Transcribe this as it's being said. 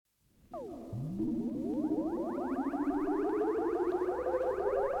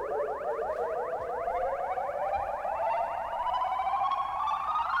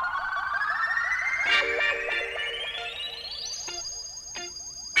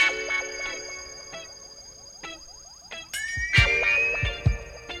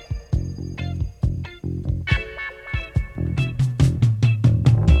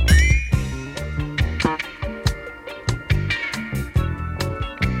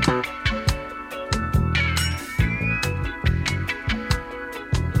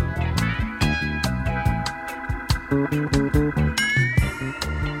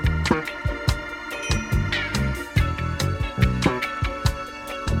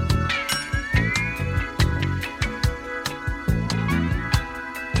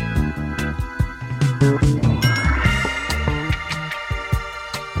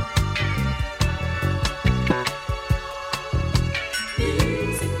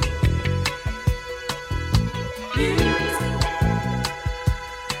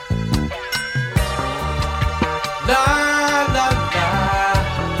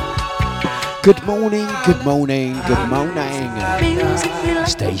Good morning, good morning, good morning.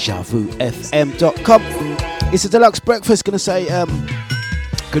 It's dejavufm.com. It's a Dlux breakfast. Gonna say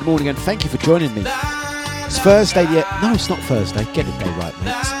good morning and thank you for joining me. It's Thursday yet? No, it's not Thursday. Get the day right,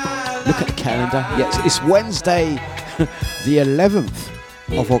 mates. Look at the calendar. Yes, it's Wednesday, the 11th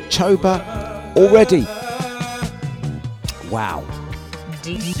of October already. Wow.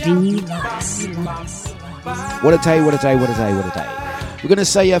 Dlux. What a day, what a day, what a day, what a day. We're going to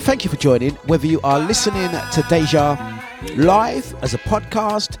say thank you for joining, whether you are listening to Deja live as a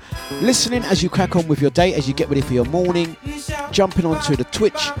podcast, listening as you crack on with your day, as you get ready for your morning, jumping onto the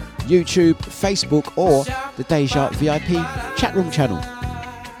Twitch, YouTube, Facebook, or the Deja VIP chat room channel.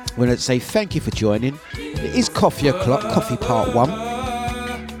 We're going to say thank you for joining. It is coffee o'clock, coffee part 1.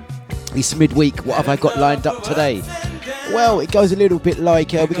 It's midweek. What have I got lined up today? Well, it goes a little bit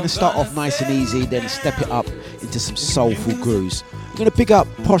like we're going to start off nice and easy, then step it up into some soulful grooves. I'm going to pick up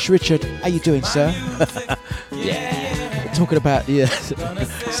Posh Richard. How you doing, sir? Yeah. We're talking about the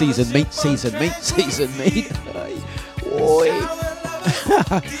seasoned meat. Oi.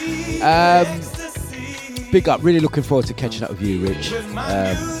 Big up. Really looking forward to catching up with you, Rich,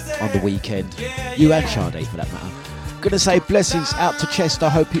 on the weekend. You and Sade, for that matter. Going to say blessings out to Chester.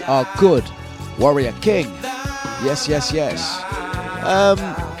 Hope you are good. Warrior King. Yes.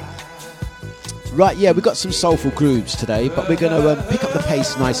 Right, yeah, we've got some soulful grooves today, but we're going to pick up the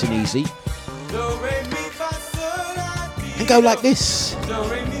pace nice and easy. And go like this.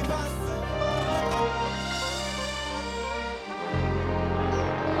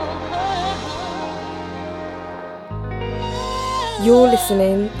 You're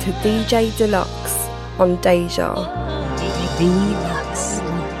listening to DJ Dlux on Deja. Dlux.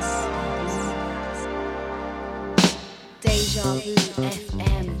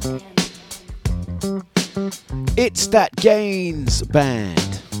 Dejavufm. It's that Gaines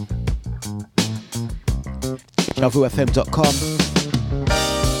band. dejavufm.com.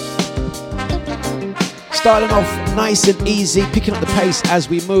 Starting off nice and easy, picking up the pace as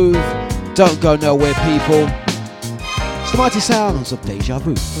we move. Don't go nowhere, people. It's the mighty sounds of Deja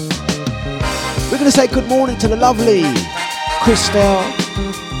Vu. We're going to say good morning to the lovely Christelle.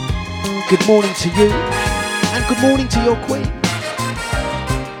 Good morning to you. And good morning to your queen.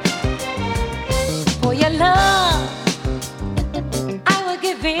 For your love, I would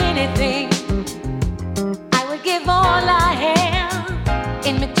give anything. I would give all I have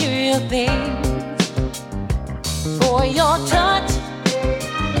in material things. For your touch,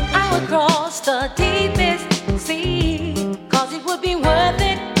 I would cross the deepest sea. 'Cause it would be worth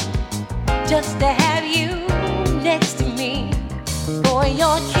it just to have you next to me. For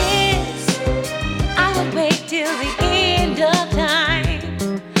your kiss, I would wait till the end of time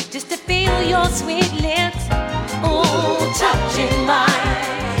just to feel your sweet lips, oh, touching mine.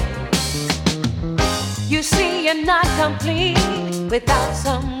 You see, you're not complete without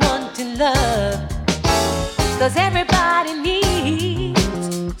someone to love. 'Cause everybody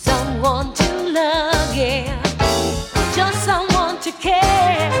needs someone to love, yeah. Just someone to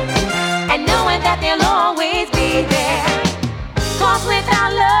care, and knowing that they'll always be there. 'Cause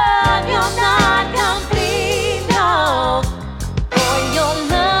without love, you're not complete, no. For your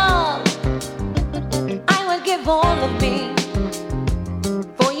love, I would give all of me.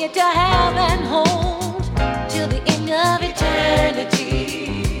 For you to have and hold till the end of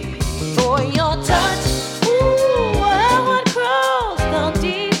eternity. For your touch, ooh, I would cross the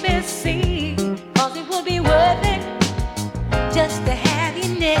deepest sea. 'Cause it would be worth it just to have you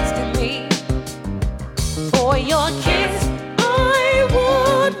next to me. For your kiss, I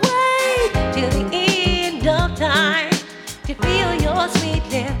would wait till the end of time to feel your sweet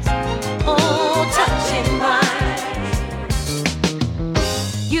lips, oh, touching mine.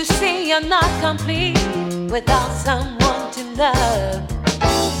 You see, you're not complete without someone to love.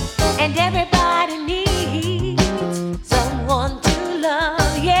 And everybody needs someone to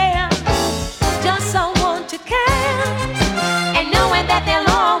love, yeah. Just someone to care, and knowing that they'll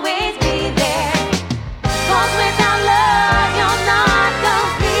always be there. 'Cause without love, you're not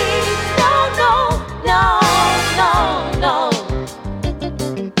complete. No, no, no, no, no.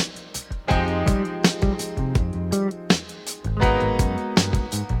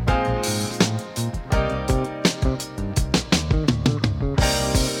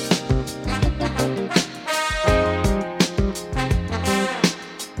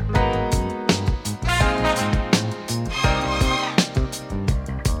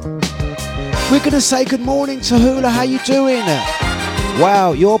 We're going to say good morning to Hula. How you doing?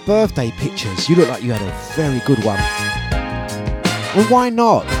 Wow, your birthday pictures. You look like you had a very good one. Well, why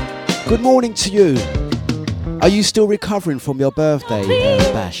not? Good morning to you. Are you still recovering from your birthday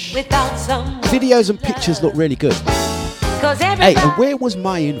bash? Videos and pictures look really good. Hey, and where was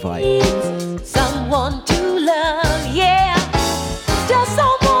my invite? Someone to love, yeah. Just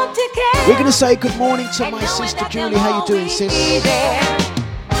someone to care. We're gonna say good morning to my sister Julie. How you doing, sis?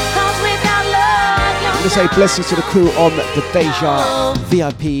 I'm gonna say blessings to the crew on the Deja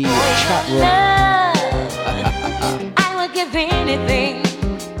VIP chat room. I would give anything.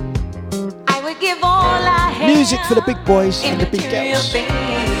 I would give all I have. Music for the big boys and the big girls.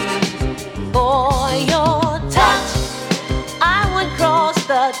 For your touch, I would cross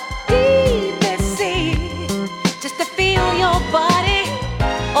the deepest sea just to feel your body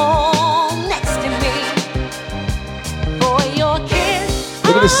all next to me. For your kiss,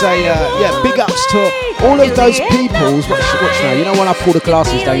 we're gonna say big ups to all of those peoples. Watch now. You know when I pull the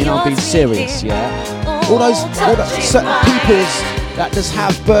glasses down, you know I'm being serious. Yeah. All those certain peoples that just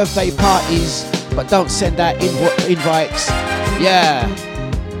have birthday parties but don't send out invites. Yeah.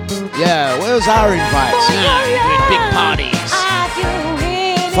 Yeah, where's our invites? Big parties,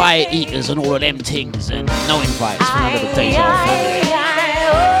 fire eaters and all of them things, and no invites from none of the Deja family.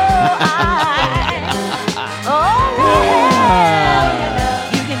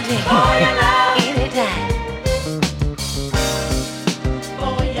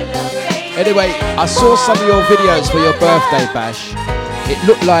 Anyway, I saw some of your videos for your birthday bash. It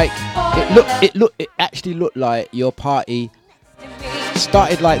actually looked like your party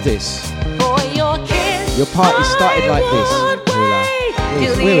started like this. Your party started like this. Where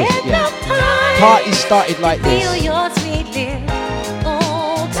is it? Yeah. Party started like this.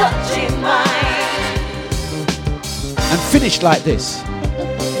 And finished like this.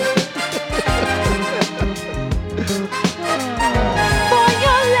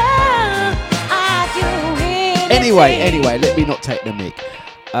 Anyway, let me not take the mic.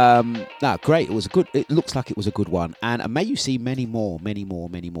 Great. It looks like it was a good one. And may you see many more.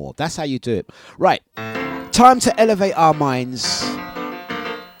 That's how you do it. Right. Time to elevate our minds.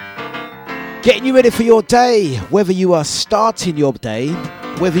 Getting you ready for your day. Whether you are starting your day,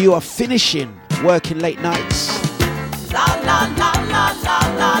 whether you are finishing, working late nights.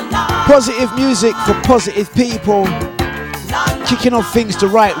 Positive music for positive people. Kicking off things the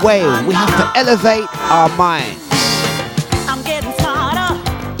right way. We have to elevate our minds.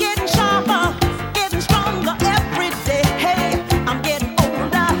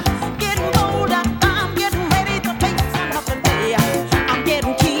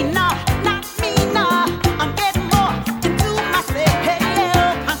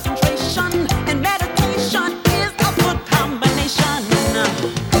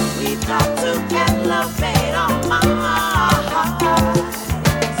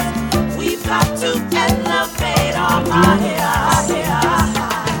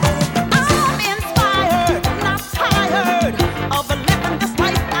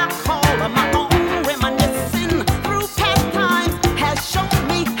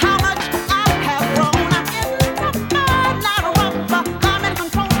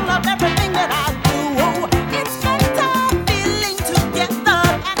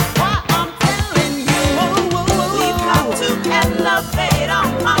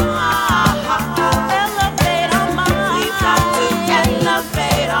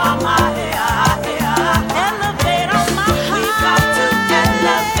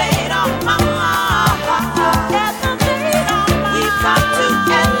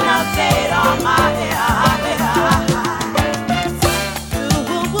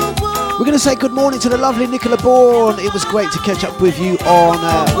 Say good morning to the lovely Nicola Bourne. It was great to catch up with you on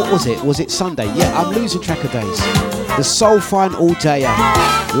what was it? Was it Sunday? Yeah, I'm losing track of days. The Soulful all day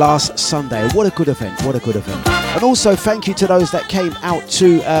last Sunday. What a good event! And also thank you to those that came out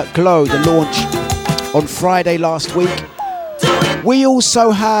to Glow, the launch on Friday last week. We also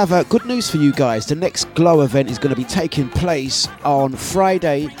have good news for you guys. The next Glow event is going to be taking place on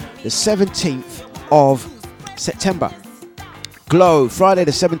Friday, the 17th of September. Glow, Friday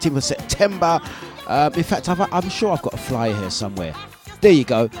the 17th of September. In fact, I'm sure I've got a flyer here somewhere. There you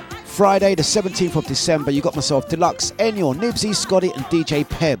go. Friday the 17th of December. You got myself, Dlux, Enyor, Nibsy, Scotty and DJ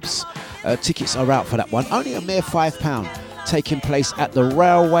Pebs. Tickets are out for that one. Only a mere £5. Taking place at the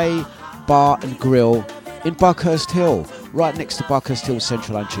Railway Bar and Grill in Buckhurst Hill. Right next to Buckhurst Hill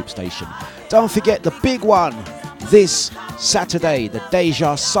Central Line Tube Station. Don't forget the big one. This Saturday, the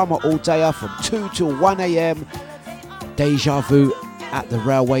Deja Summer All Dayer from 2 till 1 a.m. Deja Vu at the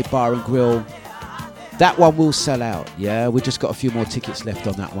Railway Bar and Grill. That one will sell out. Yeah, we just got a few more tickets left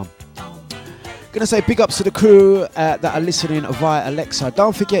on that one. Gonna say big ups to the crew that are listening via Alexa.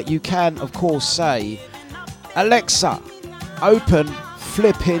 Don't forget you can of course say, Alexa, open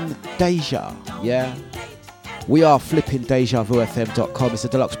flipping Deja. Yeah, We are flipping dejavufm.com. It's the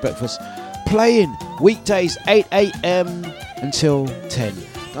Dlux Breakfast, playing weekdays 8 a.m. until 10.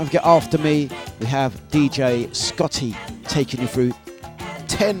 Don't forget, after me, we have DJ Scotty taking you through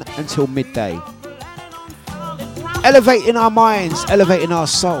 10 until midday. Elevating our minds, elevating our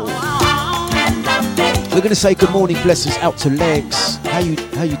soul. We're going to say good morning, blessings out to Legs. How you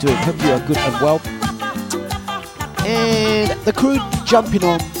doing? Hope you are good and well. And the crew jumping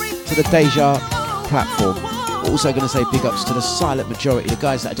on to the Deja platform. We're also going to say big ups to the silent majority, the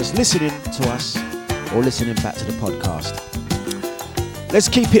guys that are just listening to us or listening back to the podcast. Let's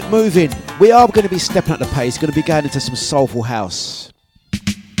keep it moving. We are going to be stepping up the pace, going to be going into some soulful house.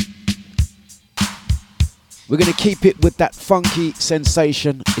 We're going to keep it with that funky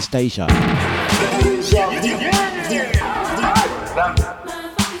sensation. It's Deja.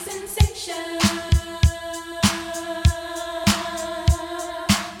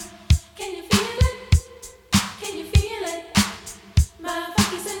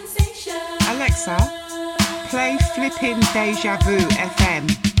 Alexa, play flipping Deja Vu FM.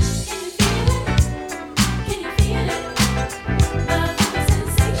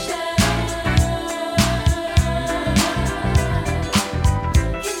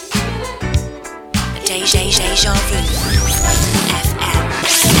 Deja Vu FM.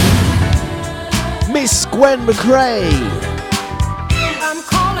 Miss Gwen McRae. I'm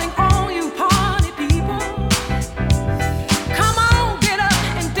calling all you party people. Come on, get up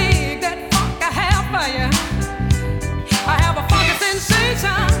and dig that funk I have for you. I have a funky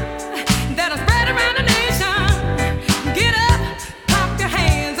sensation that'll spread around the nation. Get up, clap your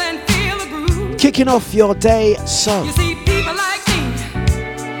hands and feel the groove. Kicking off your day, so. You see, people like me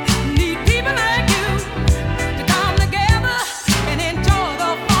need people like you to come together and enjoy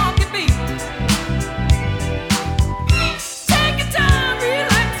the funky beat. Take your time,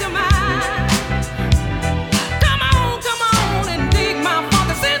 relax your mind. Come on and dig my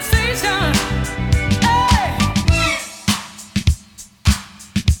funky sensation. Hey.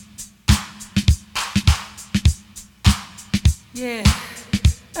 Yeah.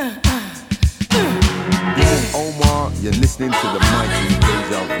 Omar, you're listening to the mighty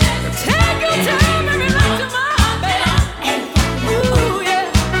Deja Vu. Take your time and relax your mind, baby. Ooh, yeah.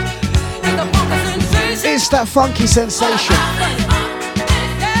 It's a funky sensation. It's that funky sensation.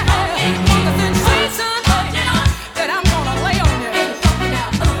 Yeah, funky sensation that I'm gonna lay on you.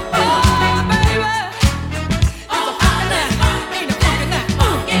 Oh, baby. It's a funky now. Ain't it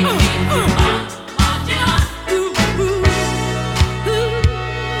funky now?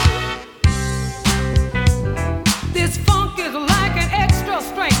 This funk is like an extra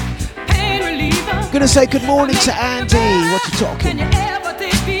strength pain reliever. Gonna say good morning to Andy. What you Can talking? you ever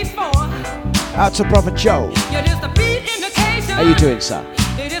did before? Out to brother Joe. You're just a beat indication. How you doing, sir?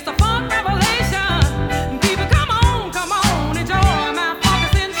 It is a funk revelation. People, come on, enjoy my funky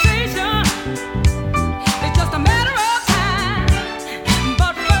sensation. It's just a matter of time.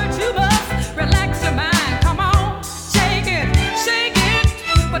 But first you must relax your mind. Come on, shake it,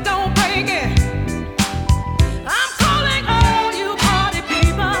 but don't break it. I'm calling all you party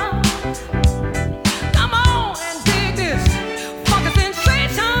people. Come on and dig this funky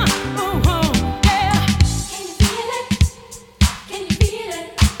sensation. Yeah. Can you feel it?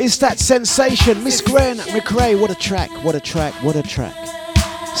 It's that sensation. Miss Gwen McRae. What a track, what a track, what a track.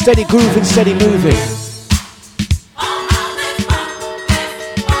 Steady grooving, steady moving.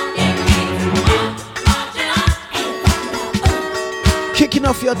 Kicking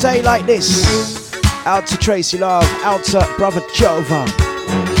off your day like this. Out to Tracy Love, out to brother Jova.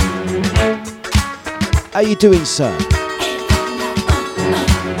 How you doing, sir?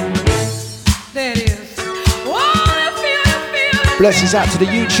 There it is. Wanna feel it. Blessings out to the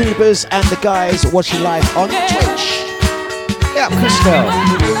YouTubers and the guys watching live on Twitch. Yeah, Christel.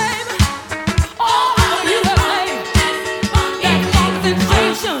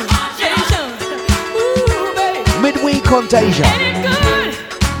 Midweek on Deja.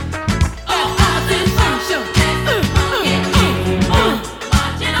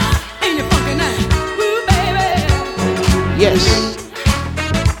 Yes.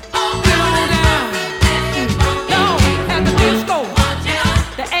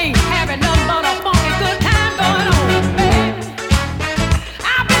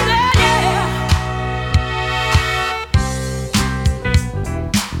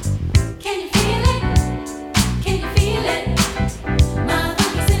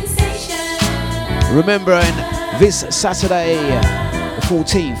 Remembering this Saturday, the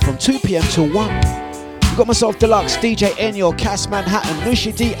 14th, from 2 p.m. till 1, We've got myself, Dlux, DJ Enyo, Cass Manhattan,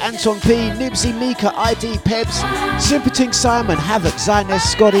 Nushi D, Anton P, Nibsy, Mika, ID, Pebs, Sympating Simon, Havoc, Zyness,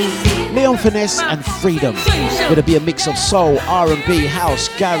 Scotty, Leon Finesse, and Freedom. Gonna be a mix of soul, R&B, house,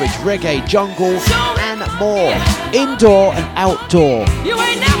 garage, reggae, jungle, and more. Indoor and outdoor.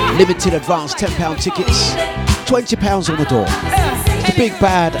 Limited advance £10 tickets, £20 on the door. The big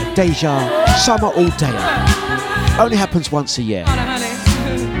bad Deja Summer All Day. Only happens once a year.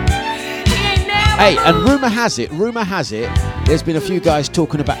 Hey, and rumour has it, there's been a few guys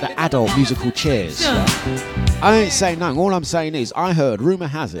talking about the adult musical chairs. I ain't saying nothing. All I'm saying is, I heard, rumour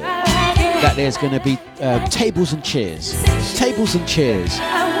has it, that there's going to be tables and chairs. Tables and chairs.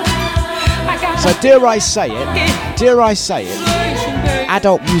 So dare I say it,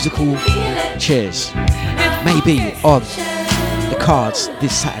 adult musical chairs may be on the cards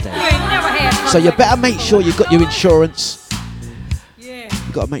this Saturday. So you better make sure you've got your insurance.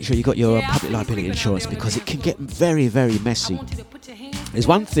 You've got to make sure you got your public liability insurance, because it can get very, very messy. There's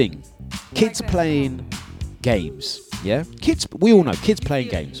one thing, kids playing games, yeah? Kids, we all know, kids playing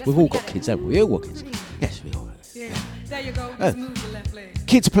games. We've all got kids, haven't we? We all got kids. Yes, we all have. Yeah, there you go. Move your left leg.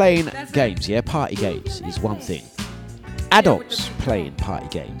 Kids playing games, yeah? Party games is one thing. Adults playing party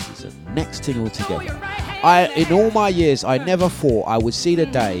games is the next thing altogether. In all my years, I never thought I would see the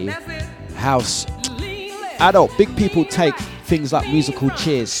day how adult, big people take things like musical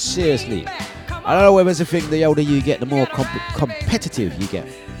chairs seriously. I don't know whether it's a thing, the older you get, the more competitive you get.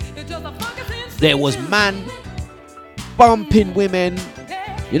 There was man bumping women.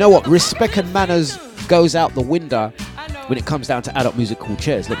 You know what? Respect and manners goes out the window when it comes down to adult musical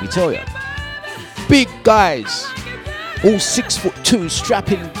chairs, let me tell you. Big guys, all 6'2",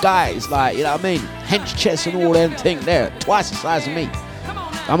 strapping guys, like, you know what I mean? Hench chests and all them things there, twice the size of me.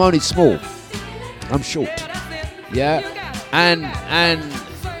 I'm only small. I'm short. Yeah? And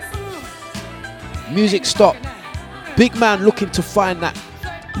music stopped. Big man looking to find that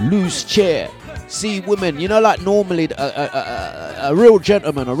loose chair. See women, you know, like normally a real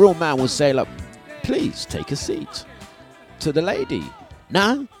gentleman, a real man would say, like, please take a seat to the lady.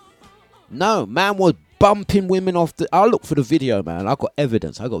 No, man was bumping women off the... I'll look for the video, man. I got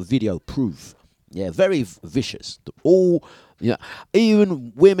evidence. I got video proof. Yeah, very vicious. All... Yeah,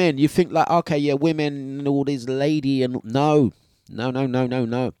 even women, you think like, okay, yeah, women and all this lady and no.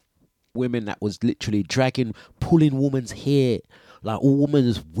 Women that was literally pulling woman's hair, like all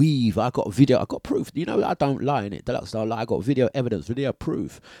woman's weave. I got a video, I got proof. You know, I don't lie in it. Dlux don't lie. I got video evidence, video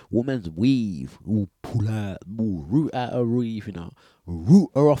proof. Woman's weave, pull out, root out her weave, you know,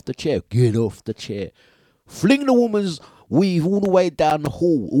 root her off the chair, get off the chair, fling the woman's weave all the way down the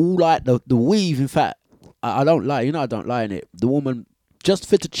hall, all like the weave. In fact, I don't lie, you know, I don't lie in it. The woman, just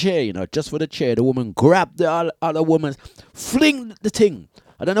for the chair, you know, just for the chair, the woman grabbed the other woman, fling the thing.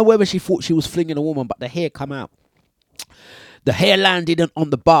 I don't know whether she thought she was flinging a woman, but the hair come out. The hair landed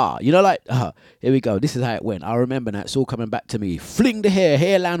on the bar. You know, like, here we go. This is how it went. I remember that. It's all coming back to me. Fling the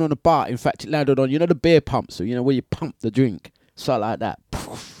hair land on the bar. In fact, it landed on, you know, the beer pump. So, you know, where you pump the drink. So like that.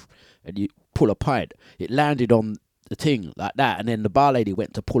 And you pull a pint. It landed on the thing like that, and then the bar lady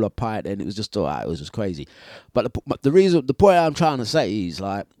went to pull a pint, and it was just alright. It was just crazy. But the point I'm trying to say is,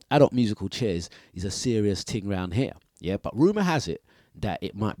 like, adult musical chairs is a serious thing round here. Yeah, but rumor has it that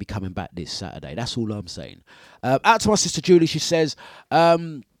it might be coming back this Saturday. That's all I'm saying. Out to my sister Julie, she says,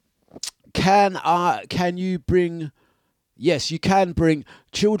 can you bring? Yes, you can bring.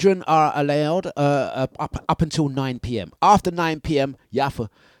 Children are allowed up until 9 p.m. After 9 p.m, you have to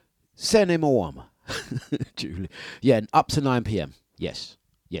send him home. Julie. Yeah, up to 9 p.m. Yes.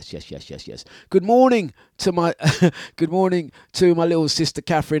 Good morning to my little sister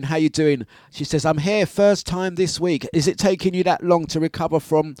Catherine. How you doing? She says, I'm here first time this week. Is it taking you that long to recover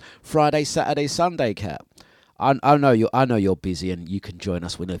from Friday, Saturday, Sunday, Cat? I know you're busy and you can join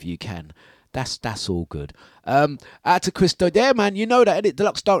us whenever you can. That's all good. Out to Christo. Yeah, man, you know that, innit?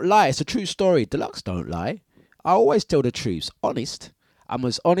 Dlux don't lie. It's a true story. Dlux don't lie. I always tell the truth. Honest. I'm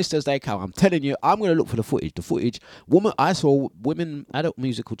as honest as they come. I'm telling you, I'm going to look for the footage. I saw women, adult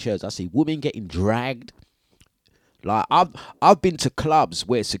musical chairs. I see women getting dragged. Like, I've been to clubs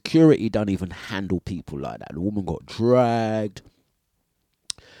where security don't even handle people like that. The woman got dragged,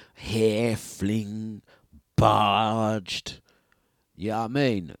 hair fling, barged. You know what I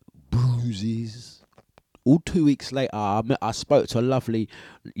mean? Bruises. All 2 weeks later, I spoke to a lovely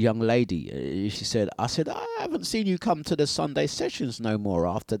young lady. She said, I haven't seen you come to the Sunday sessions no more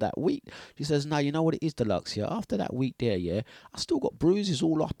after that week. She says, no, you know what it is, Dlux, yeah? After that week there, yeah, I still got bruises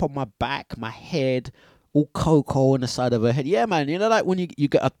all up on my back, my head, all cocoa on the side of her head. Yeah, man, you know, like when you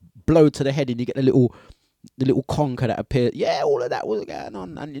get a blow to the head and you get the little conker that appears. Yeah, all of that was going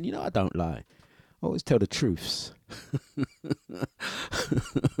on. And, you know, I don't lie. I always tell the truths.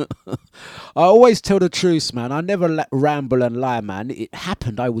 I always tell the truths, man. I never ramble and lie, man. It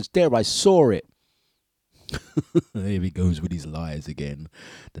happened. I was there. I saw it. Here he goes with his lies again.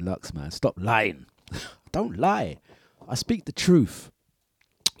 Dlux, man. Stop lying. Don't lie. I speak the truth.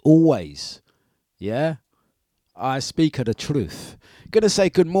 Always. Yeah? I speak of the truth. Gonna say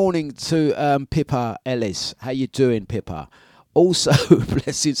good morning to Pippa Ellis. How you doing, Pippa? Also,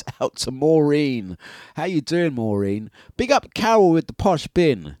 blessings out to Maureen. How you doing, Maureen? Big up Carol with the posh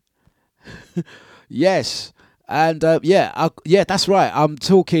bin. Yes. And yeah, that's right. I'm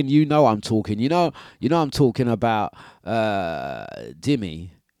talking. I'm talking. You know, I'm talking about Dimmy.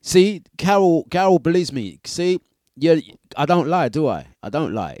 See, Carol believes me. See, yeah, I don't lie, do I? I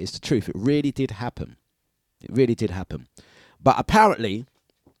don't lie. It's the truth. It really did happen. It really did happen. But apparently,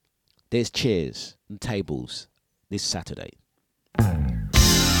 there's chairs and tables this Saturday.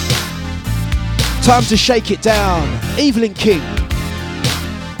 Time to shake it down. Evelyn King.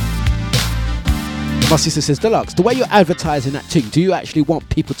 My sister says, Dlux, the way you're advertising that thing, do you actually want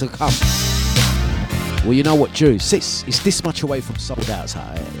people to come? Well, you know what, Drew? It's this much away from sold out. So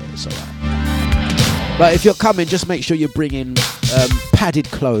it's all right. But if you're coming, just make sure you're bringing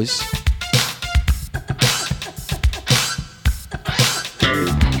padded clothes.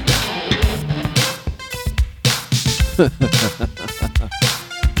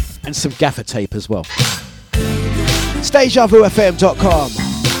 And some gaffer tape as well. dejavufm.com.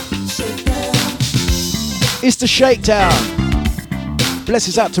 It's the shakedown.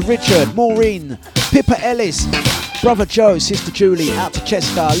 Blessings out to Richard, Maureen, Pippa Ellis, Brother Joe, Sister Julie, out to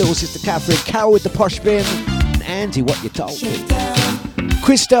Chester, Little Sister Catherine, Carol with the posh bin, and Andy, what you told me.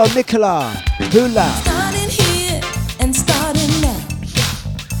 Christelle, Nicola, Hula. Starting here and starting now.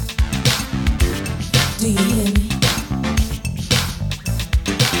 Do you hear me?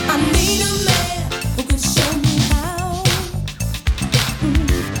 I need a man who could show me how.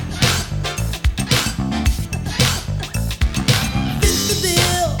 Fit the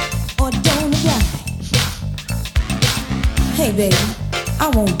bill or don't apply. Hey baby, I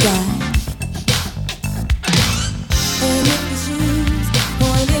won't die. And if the shoes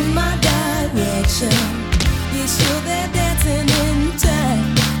point in my direction, be sure they're dancing in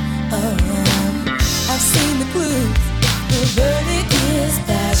time. I've seen the clues. The verdict is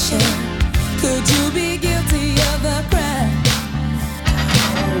passion. Could you be guilty of a crime?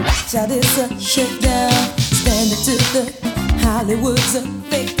 Watch how this shakedown. Stand it to the Hollywood's a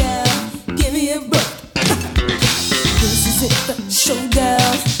fake out. Give me a break. This is it, the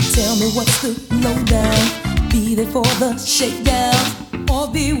showdown. Tell me what's the lowdown. Be there for the shakedown or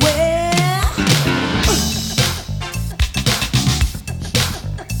beware.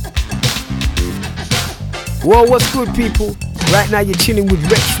 Well, what's good, people? Right now you're chilling with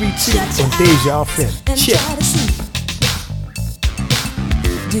Rex 32 on Deja FM. Check.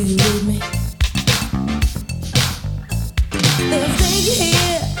 Do you read me? They'll take you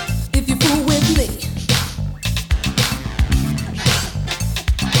here if you fool with me.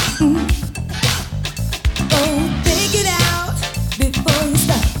 Oh, take it out before you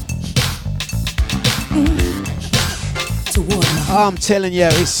stop. I'm telling you,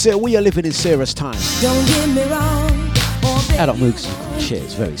 we are living in serious times. Don't get me wrong. Adult Mooks shit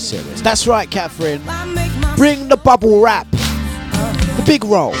is very serious. That's right, Catherine. Bring the bubble wrap. The big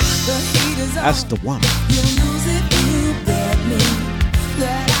roll. That's the one.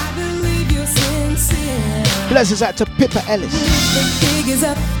 Blessings out to Pippa Ellis. The figure's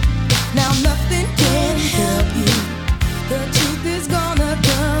up. Now nothing can help you. The truth is gonna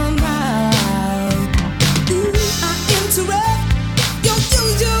come out. Ooh, I interrupt your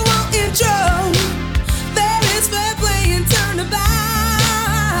usual intro. There is fair play and turnabout.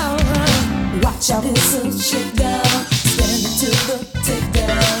 Watch out, it's a shakedown. Stand to the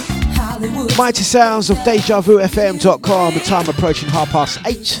takedown. Hollywood. Mighty sounds of dejavufm.com. The time approaching 8:30.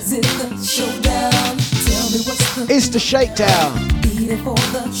 Is it the showdown? Tell me what's the It's the shakedown. Be there for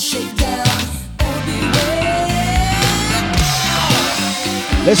the shakedown or beware.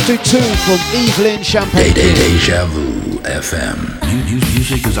 Let's do two from Evelyn Champagne. Deja Vu FM.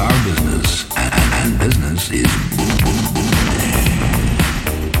 Music is our business, and business is boom, boom,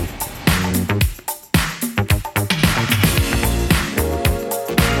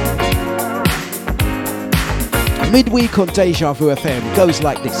 boom. Midweek on Deja Vu FM goes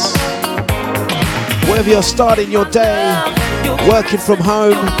like this. Whether you're starting your day, working from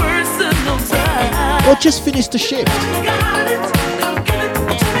home, or just finished the shift.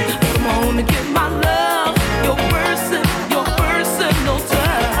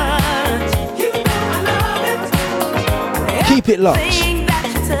 Keep it locked.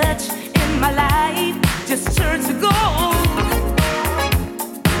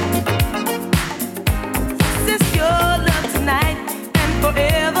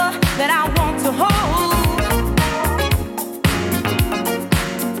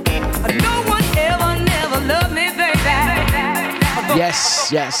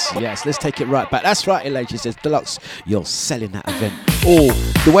 Yes. Let's take it right back. That's right, Elaine. She says, Dlux, you're selling that event. Oh,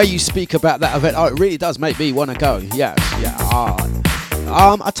 the way you speak about that event, it really does make me want to go. Yeah.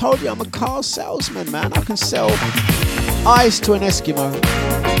 I told you I'm a car salesman, man. I can sell ice to an Eskimo.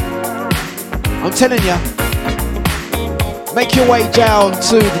 I'm telling you. Make your way down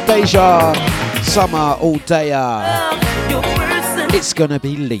to the Deja Summer All Dayer. It's gonna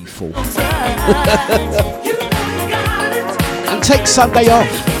be lethal. And take Sunday off.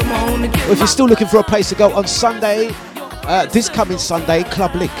 Or if you're still looking for a place to go on Sunday, this coming Sunday,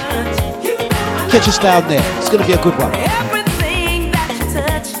 Club Lick. Catch us down there. It's gonna be a good one. Everything that you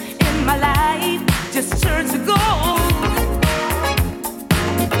touch in my life just turns to gold.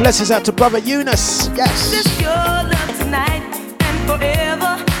 Blessings out to brother Eunice. Yes. This your love tonight and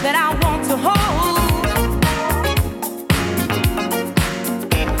forever that I want to hold.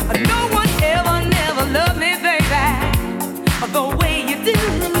 No one ever, never loved me, baby, the way you do.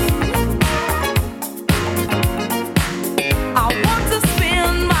 I want to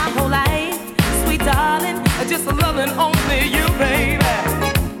spend my whole life, sweet darling, just loving only you, baby.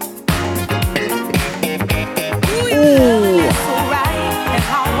 Ooh.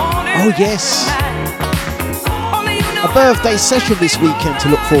 Oh yes. A birthday session this weekend to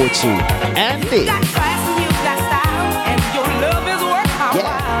look forward to. Andy.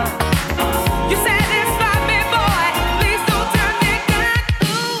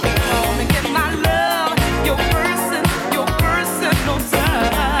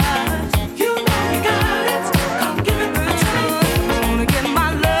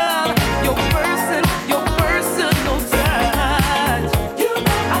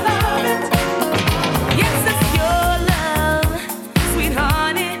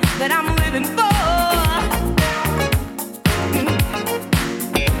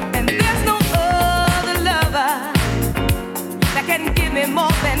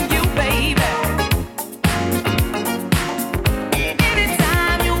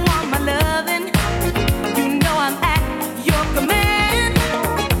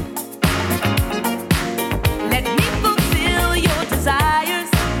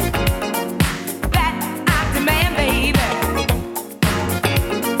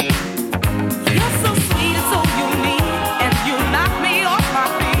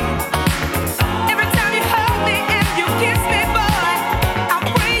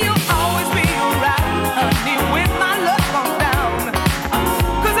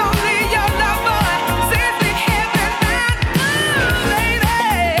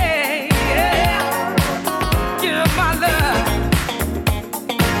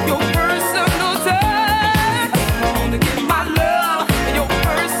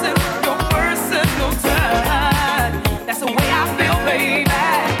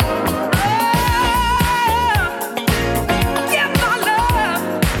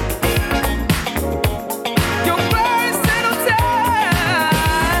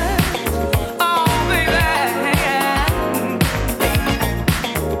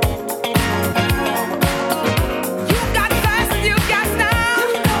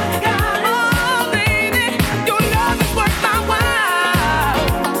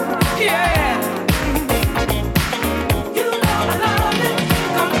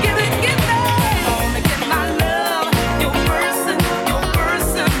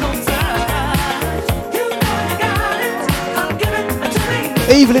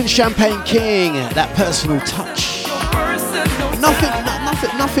 Evelyn Champagne King, that personal touch.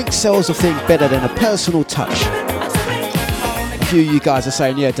 Nothing sells a thing better than a personal touch. A few of you guys are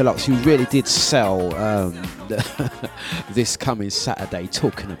saying, yeah, Dlux, you really did sell this coming Saturday,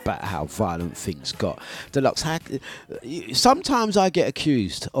 talking about how violent things got. Dlux, sometimes I get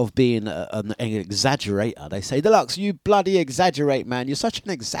accused of being an exaggerator. They say, Dlux, you bloody exaggerate, man. You're such an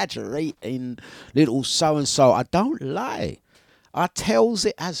exaggerating little so-and-so. I don't lie. I tells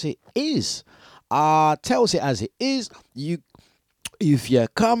it as it is. If you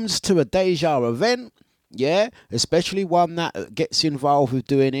comes to a Deja event, yeah, especially one that gets involved with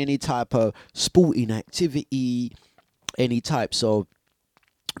doing any type of sporting activity, any types of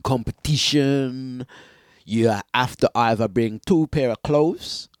competition, you have to either bring 2 pair of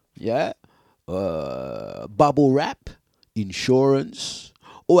clothes, yeah, bubble wrap, insurance,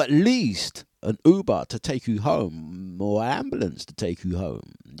 or at least an Uber to take you home or an ambulance to take you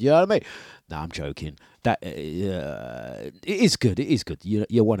home. You know what I mean? No, I'm joking. That it is good. It is good.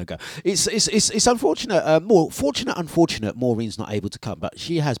 You want to go. It's unfortunate. Unfortunate. Maureen's not able to come, but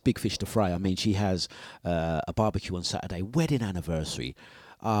she has big fish to fry. I mean, she has a barbecue on Saturday, wedding anniversary.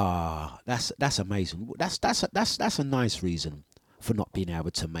 That's amazing. That's a nice reason for not being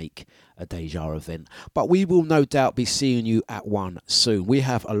able to make a Deja event. But we will no doubt be seeing you at one soon. We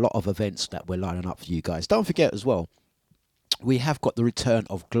have a lot of events that we're lining up for you guys. Don't forget as well, we have got the return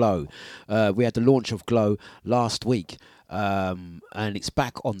of Glow. We had the launch of Glow last week. And it's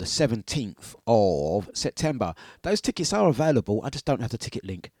back on the 17th of September. Those tickets are available. I just don't have the ticket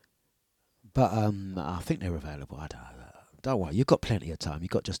link. But I think they're available. Don't worry. You've got plenty of time. You've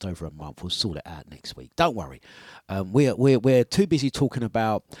got just over a month. We'll sort it out next week. Don't worry. We're too busy talking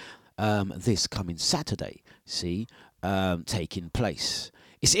about this coming Saturday, taking place.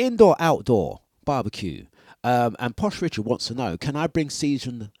 It's indoor-outdoor barbecue. And Posh Richard wants to know, can I bring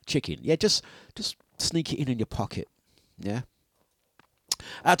seasoned chicken? Yeah, just sneak it in your pocket. Yeah.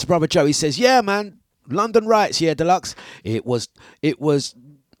 Out to brother Joe. He says, yeah, man, London riots. Yeah, Dlux. It was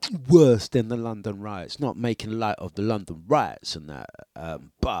worse than the London riots. Not making light of the London riots and that,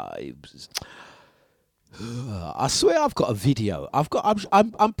 but it was, I swear I've got a video.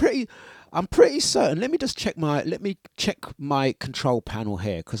 I'm pretty certain. Let me check my control panel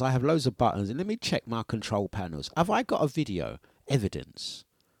here, because I have loads of buttons. And let me check my control panels. Have I got a video evidence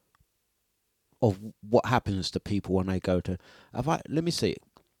of what happens to people when they go to? Let me see.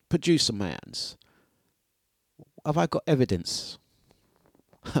 Producer mans. Have I got evidence?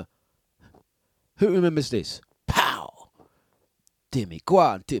 Who remembers this? Pow! Dimmy. Go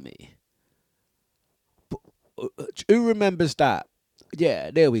on, Dimmy. Who remembers that?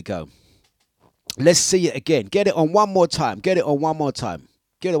 Yeah, there we go. Let's see it again. Get it on one more time. Get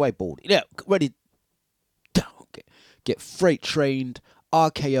away, Baldy. Yeah, ready. Get freight trained,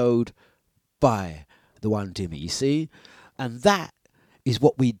 RKO'd by the one Dimmy, you see? And that is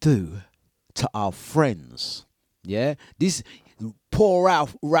what we do to our friends. Yeah? This poor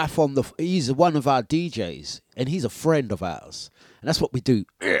Raf he's one of our DJs, and he's a friend of ours. And that's what we do.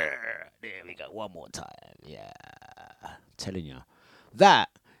 There we go, one more time. Yeah. I'm telling you. That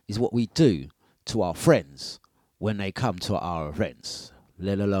is what we do to our friends when they come to our events,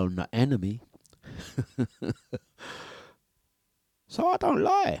 let alone the enemy. So I don't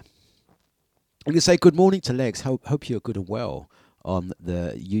lie. I'm going to say good morning to Legs. Hope you're good and well on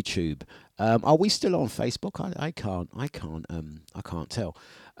the YouTube. Are we still on Facebook? I can't tell.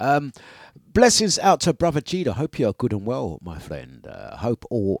 Blessings out to brother Gita. Hope you're good and well, my friend. Hope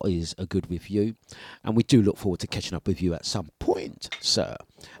all is good with you. And we do look forward to catching up with you at some point, sir.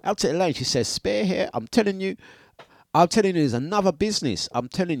 Out to Elaine, she says, spare here. I'm telling you, there's another business.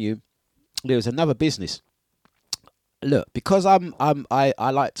 Look, because I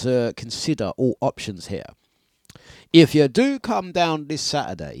like to consider all options here. If you do come down this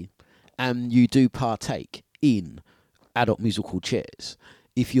Saturday and you do partake in adult musical chairs,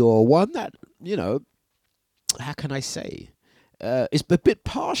 if you're one that, how can I say, is a bit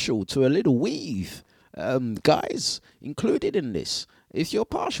partial to a little weave, guys included in this, if you're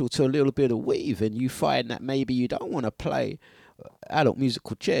partial to a little bit of weave and you find that maybe you don't want to play adult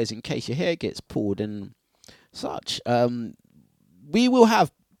musical chairs in case your hair gets pulled and such, we'll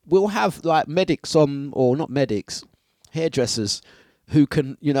have like medics on, or not medics, hairdressers who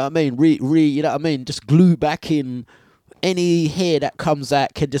can, just glue back in any hair that comes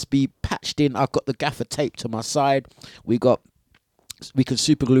out, can just be patched in. I've got the gaffer tape to my side. We can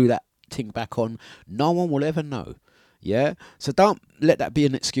super glue that thing back on. No one will ever know. Yeah, so don't let that be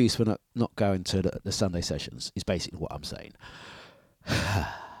an excuse for not going to the Sunday sessions, is basically what I'm saying.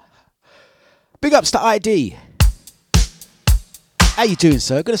 Big ups to ID. How you doing,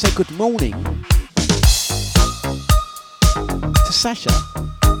 sir? Gonna say good morning to Sasha.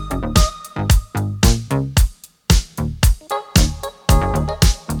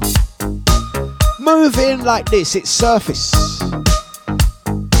 Moving like this, it's Surface.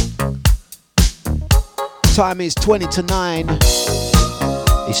 Time is 20 to 9.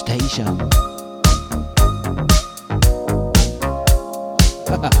 It's Deja.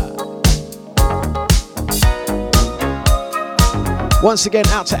 Once again,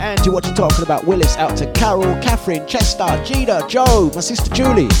 out to Angie, what you talking about? Willis, out to Carol, Catherine, Chester, Gina, Joe, my sister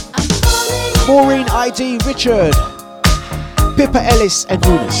Julie, Maureen, ID, Richard, Pippa Ellis, and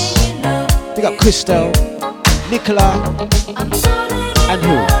Eunice. Big up Christelle, Nicola, and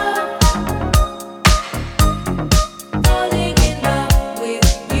who?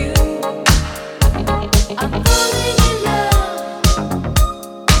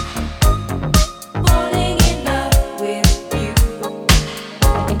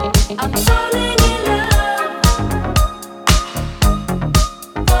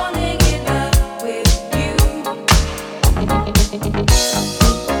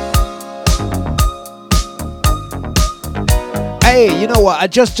 Hey, you know what?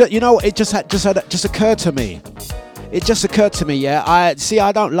 It just occurred to me. it just occurred to me, yeah. I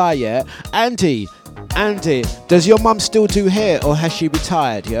don't lie, yeah. Andy, does your mum still do hair or has she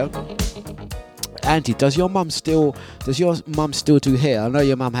retired, yeah? Andy, does your mum still do hair? I know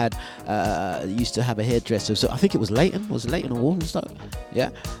your mum had used to have a hairdresser. So I think it was Leighton. Was it Leighton or Walthamstow?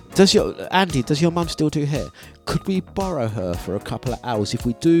 Yeah. Does your mum still do hair? Could we borrow her for a couple of hours if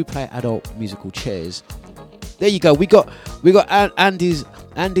we do play adult musical chairs? There you go. We got Andy's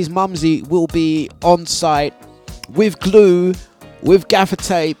mumsy will be on site with glue, with gaffer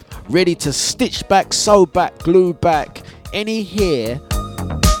tape, ready to stitch back, sew back, glue back any hair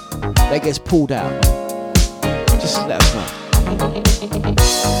that gets pulled out. Just let us know.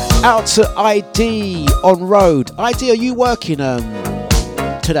 Out to ID on road. ID, are you working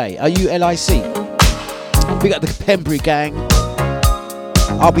today? Are you LIC? We got the Pembury gang.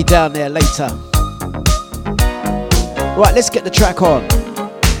 I'll be down there later. Right, let's get the track on.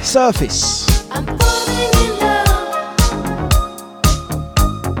 Surface. I'm falling in love.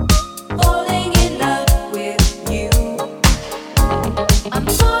 Falling in love with you. I'm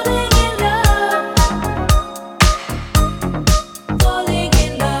falling in love. Falling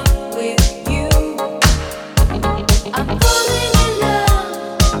in love with you. I'm falling in love.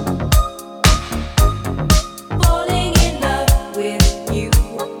 Falling in love with you.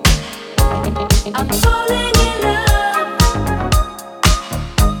 I'm falling in love.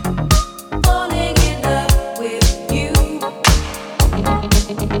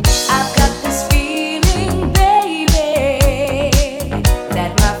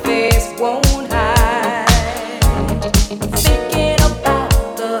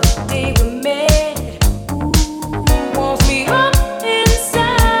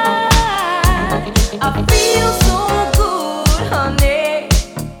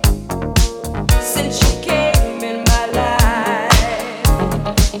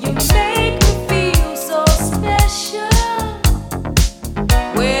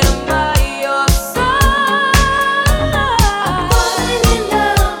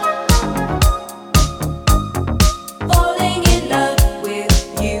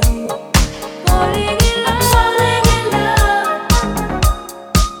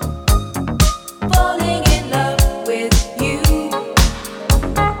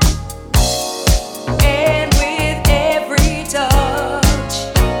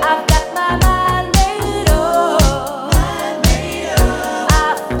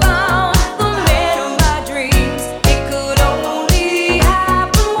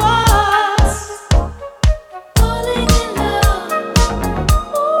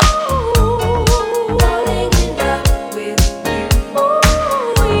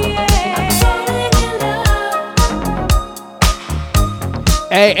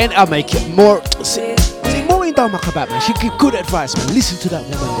 And I'll make it more. See, Maureen don't muck about, man. She give good advice, man. Listen to that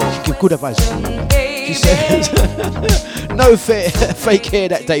woman there. She give good advice. She says, no fake hair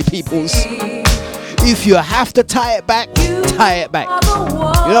that day, peoples. If you have to tie it back, tie it back.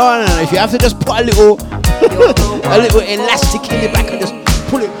 You know, no. If you have to just put a little elastic in the back and just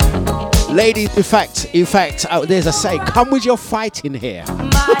pull it. Ladies, in fact, there's a saying, come with your fighting hair.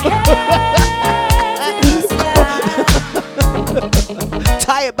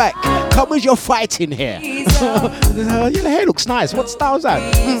 Tie it back. Come with your fighting hair. Your hair looks nice. What style is that?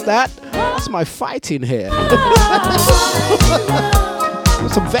 What's that? That's my fighting hair.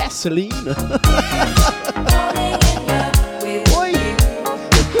 Some Vaseline.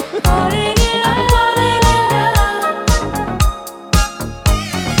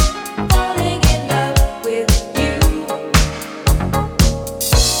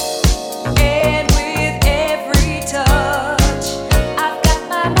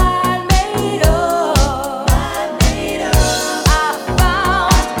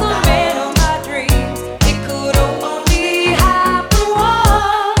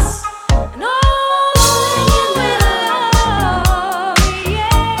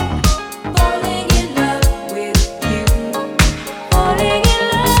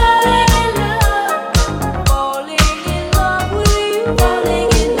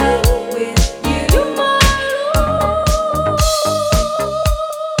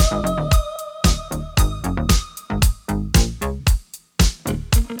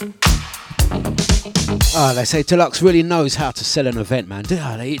 They say Dlux really knows how to sell an event, man.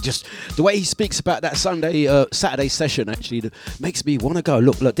 Just the way he speaks about that Saturday session actually makes me want to go.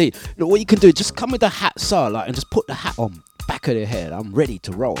 Look, D. Look, what you can do, just come with the hat, sir, and just put the hat on back of your head. I'm ready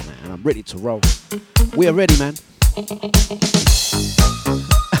to roll, man. I'm ready to roll. We are ready, man.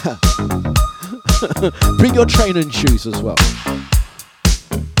 Bring your training shoes as well.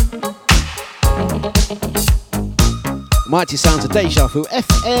 Mighty sounds of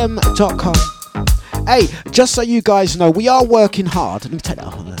dejavufm.com. Hey, just so you guys know, we are working hard. Let me take that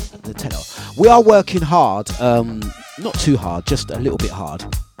off. We are working hard. Not too hard, just a little bit hard.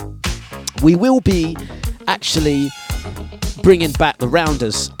 We will be actually bringing back the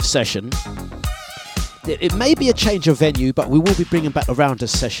Rounders session. It may be a change of venue, but we will be bringing back the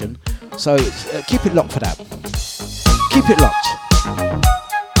Rounders session. So keep it locked for that. Keep it locked.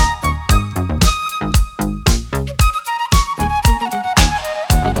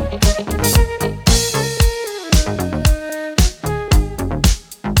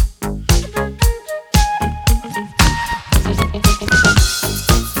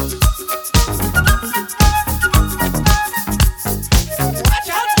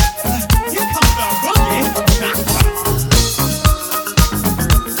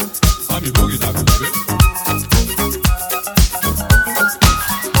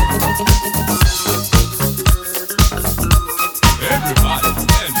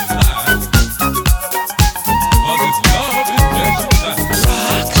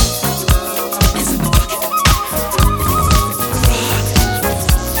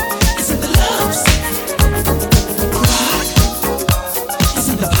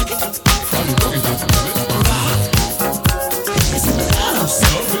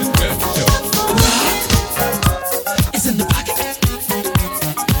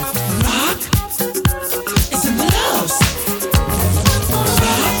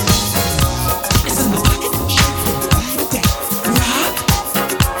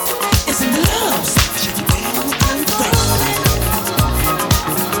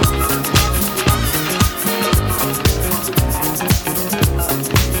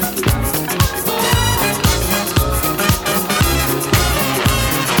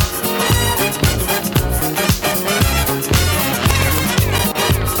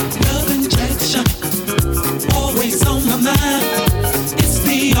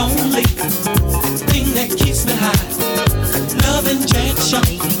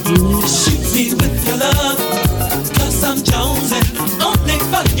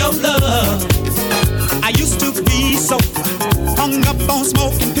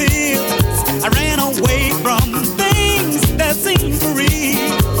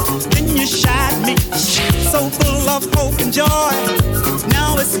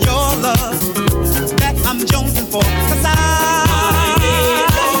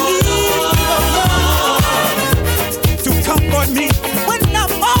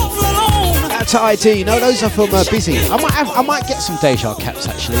 No, those are from Busy. I might get some Deja caps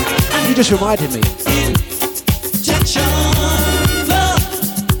actually. You just reminded me.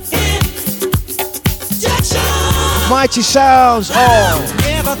 Mighty sounds of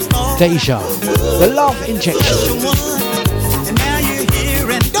Deja, the love injection. And now you're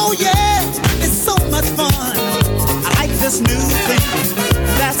here and oh yeah, it's so much fun. I like this new thing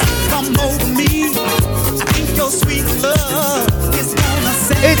that's come over me. I think your sweet love is gonna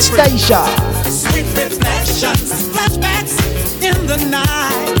set It's Deja. Sweet reflections, flashbacks in the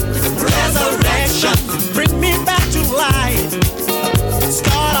night. Resurrection, bring me back to life.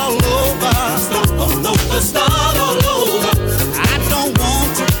 Start all over, start all over. I don't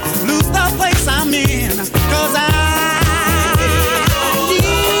want to lose the place I'm in, 'cause I need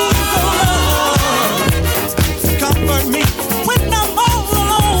your love. Comfort me when I'm all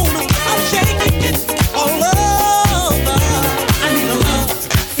alone. I'm shaking it all over. I need a love.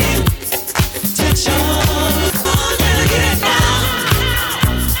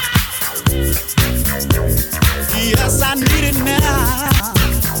 Yes, I need it now.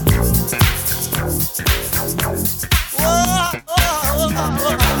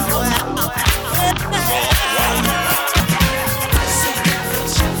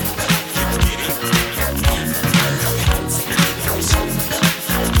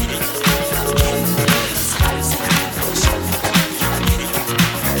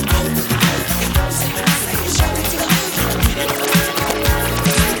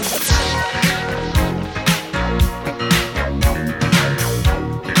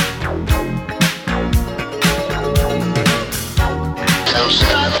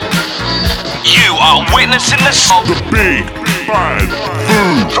 Witnessing the big bad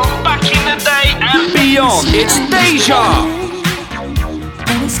boom from back in the day and beyond. It's Deja.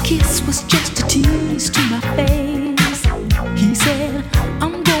 And his kiss was just a tease to my face. He said,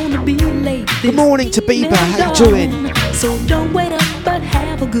 I'm gonna be late. Good morning to Bieber, how you doing? So don't wait up, but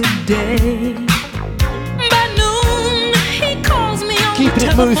have a good day. By noon, he calls me on Keeping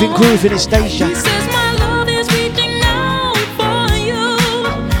it moving, grooving, it's Deja. He says my love is reaching out for you.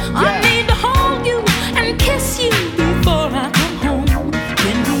 I need to hold you and kiss you before I come home.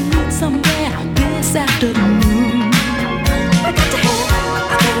 Can we meet somewhere this afternoon? I got to have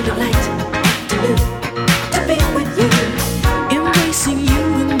a candlelight afternoon.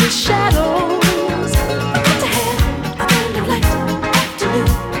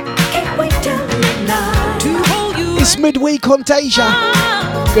 It's midweek on Deja.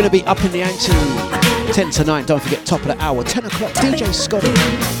 We're going to be up in the ante 10 to 9. Don't forget, top of the hour, 10 o'clock, DJ Scotty.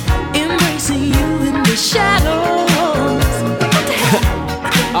 Embracing you in the shadows.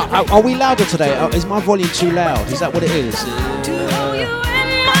 Are we louder today? Is my volume too loud? Is that what it is?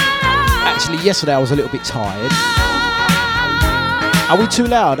 Actually, yesterday I was a little bit tired. Are we too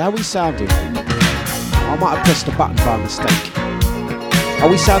loud? How are we sounding? I might have pressed the button by mistake. Are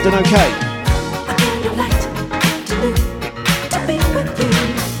we sounding okay?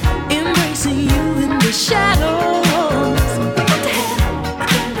 Embracing you in the shadows.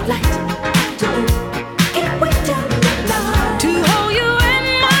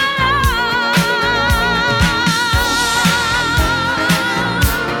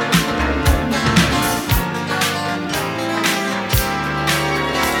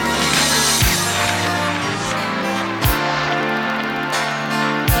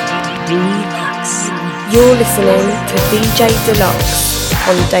 You're listening to DJ Dlux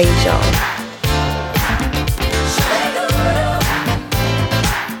on Deja.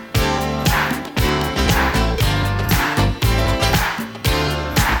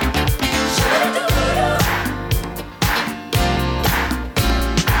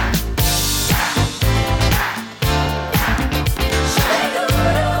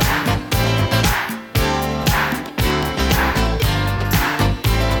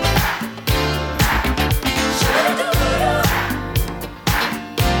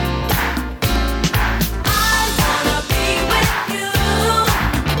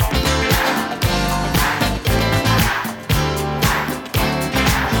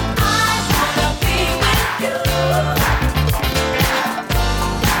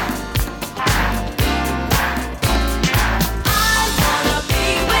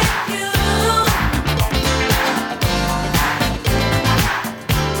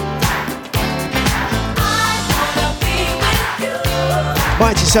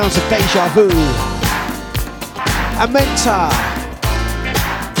 Mighty sounds of Deja Vu. Amenta.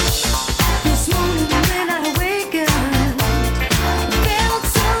 This morning when I wake up, it felt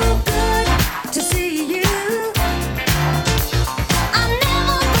so good to see you. I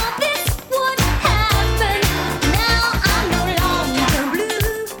never thought this would happen. Now I'm no longer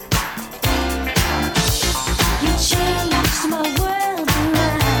blue. You changed my world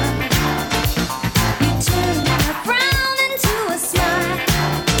around. You turned my frown into a smile.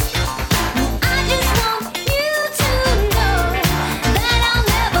 I just want you to know that I'll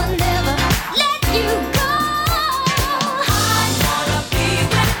never, never let you go. I wanna be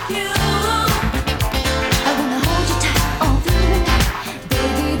with you. I wanna hold you tight all through the night.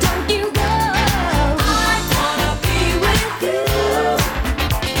 Baby, don't you go. I wanna be with you.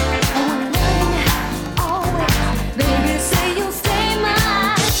 I wanna love you now, always. Baby, say you'll stay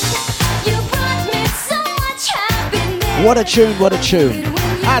mine. You brought me so much happiness. What a tune, what a tune.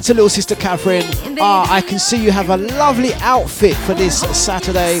 Out to little sister Catherine. I can see you have a lovely outfit for this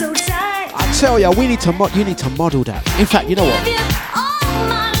Saturday. I tell you, you need to model that. In fact, you know what?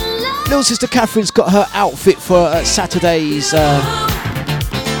 Little sister Catherine's got her outfit for Saturday's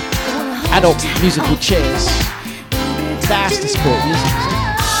adult musical chairs. That's the spirit, music.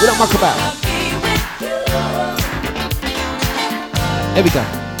 We don't muck about. There we go.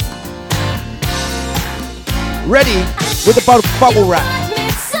 Ready with the bubble wrap.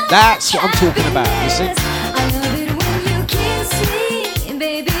 That's what I'm talking about, you see? I love it when you kiss me,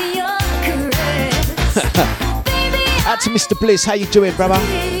 baby, you're correct. Out to Mr. Bliss, how you doing, brother?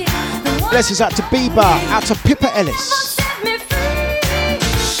 Blessings out to Bieber, out to Pippa Ellis.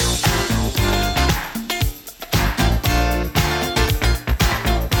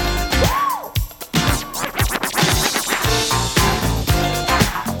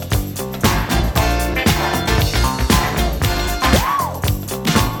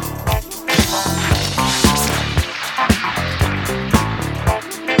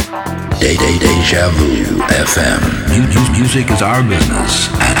 Deja Vu FM. Music is our business,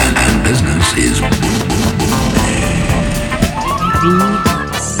 and business is.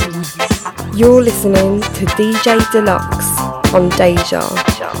 You're listening to DJ Dlux on Deja.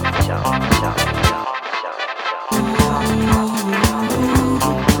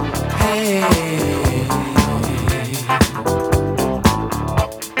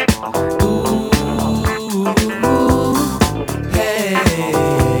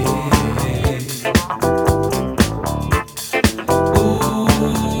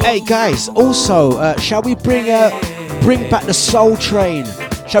 Hey guys, also, shall we bring back the Soul Train?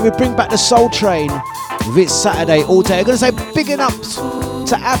 Shall we bring back the Soul Train this Saturday all day? I'm going to say bigging up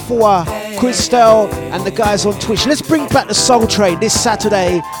to Afua Christelle and the guys on Twitch. Let's bring back the Soul Train this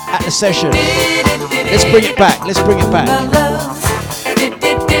Saturday at the session. Let's bring it back. Let's bring it back.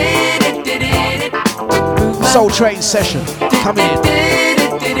 Soul Train session coming in.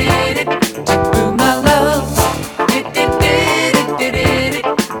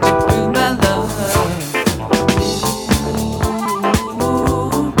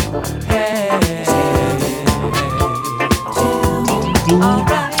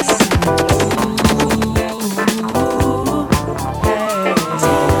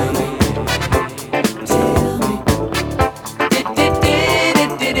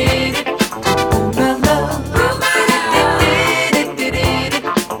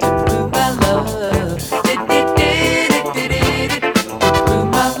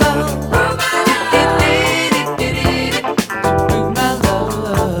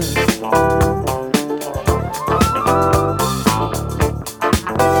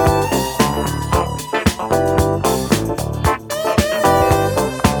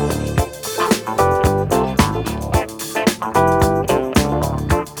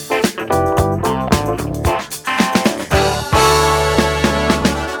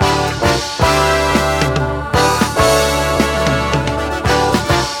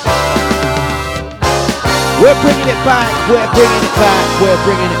 We're bringing it back, we're bringing it back, we're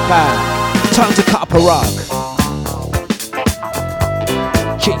bringing it back. Time to cut up a rug.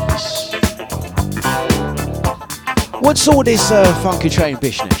 Jeez. What's all this funky train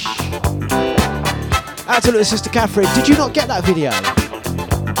business? Out to little sister Catherine, did you not get that video?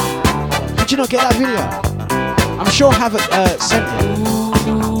 Did you not get that video? I'm sure Havoc sent it.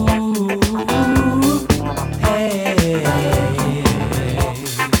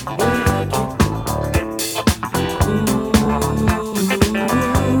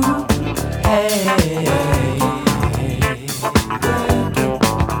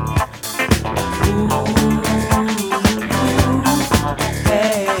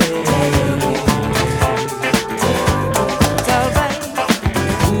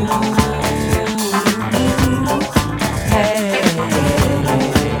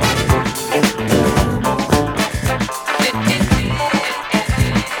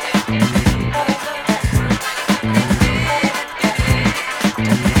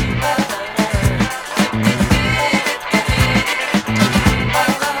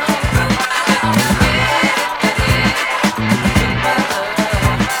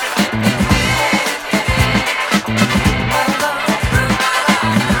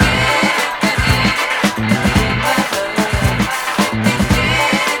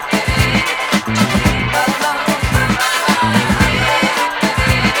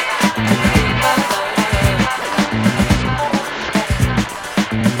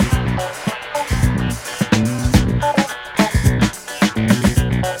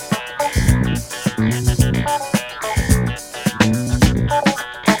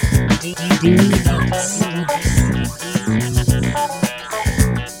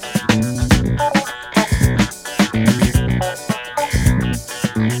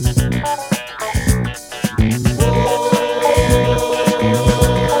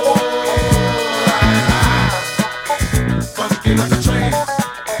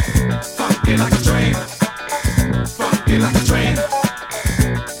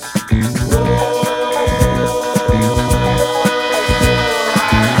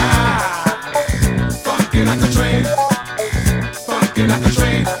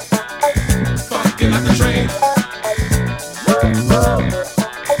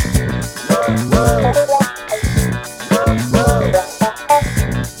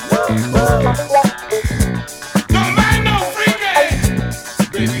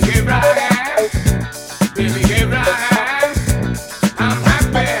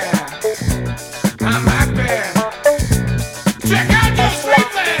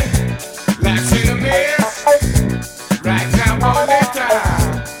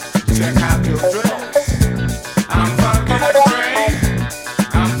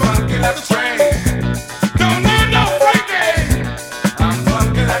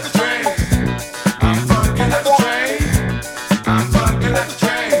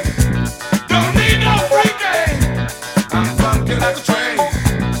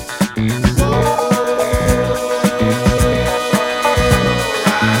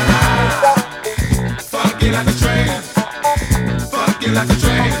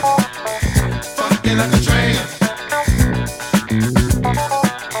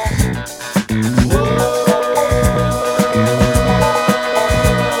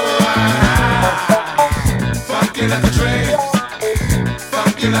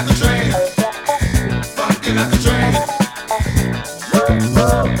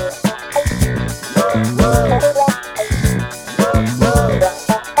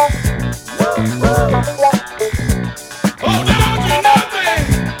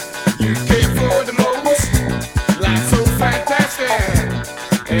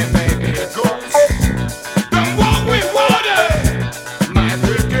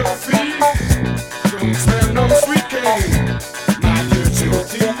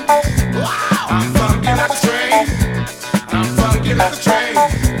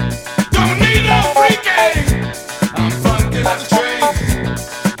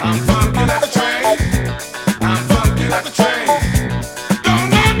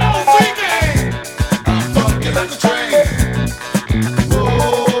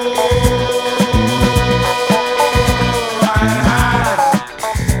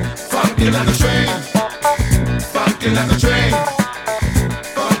 Funky like a train. Funky like a train.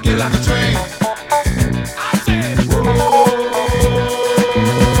 Funky like a train. I said, whoa.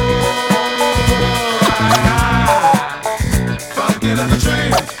 Funky like a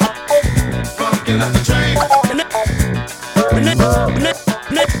train. Funky like a train.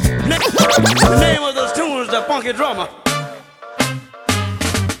 The name of those tunes, the funky drummer.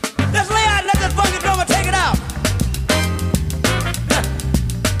 Let's lay out and let this funky drummer take it out.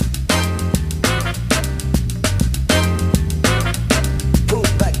 Pull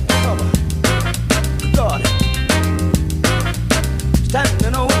back the cover. God.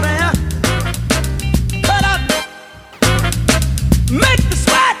 Standing over there. Cut out. Make the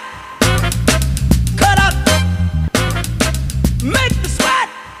sweat. Cut out. Make the sweat.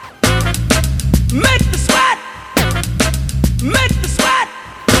 Make the sweat. Make the sweat.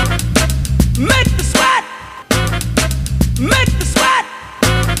 Make the sweat. Make the sweat.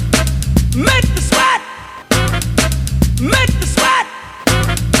 Make the sweat. Make the sweat.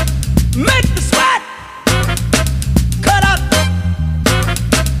 Make the sweat. Cut out.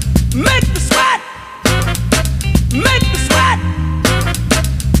 Make the sweat. Make the sweat.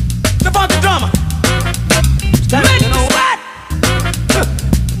 The funky drummer. Make the sweat.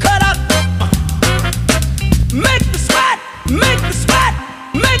 Cut out. Make the sweat. Make the sweat.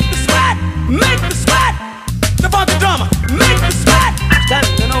 Make the sweat. Make the sweat. The funky drummer. Make the sweat.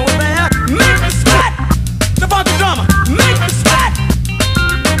 Standing over there. Make the sweat. The funky drummer. Make the sweat.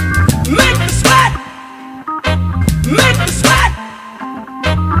 Make the sweat. Make the sweat.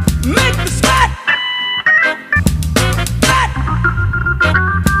 Make the sweat.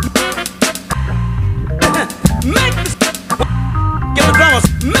 Make the give the drummers.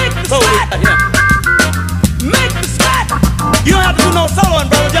 Make the sweat. Make the sweat. You don't have to do no soloing,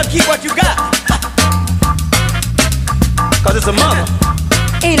 brother. Just keep what you got. Cause it's a mother.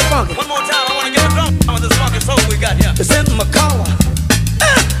 Ain't it funky? One more time, I wanna get the drum on this funky soul we got here. It's in my collar.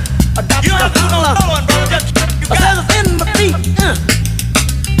 You don't have to do no soloing, brother. Just keep what you got. It's in my feet.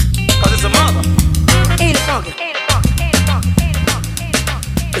 Cause it's a mother. Ain't it funky? Ain't it funky? Ain't it funky? Ain't it funky? Ain't it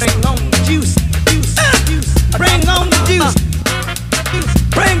funky? Bring on the juice. Bring on the juice.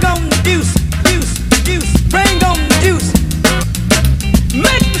 Bring on the juice. Bring on the juice.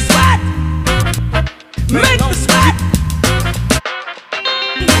 Make the sweat. Make the sweat.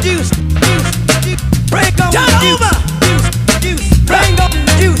 Juice. Bring on the juice. Bring on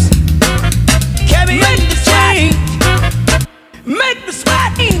the juice. Carry in the change. Make the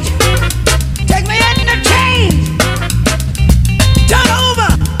sweat. Take me in the change. Turn over.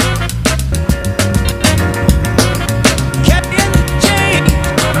 Carry in the change.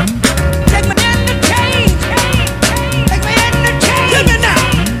 Take me in the change. Take me in the change. Give me now.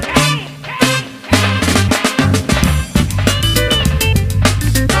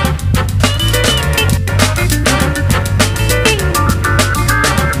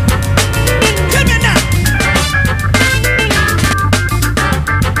 Give me now.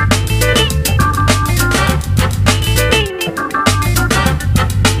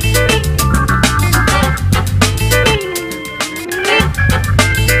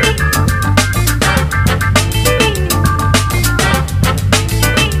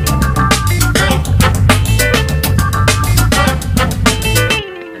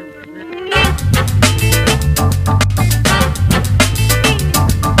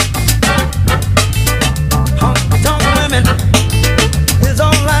 Honky-tonk women is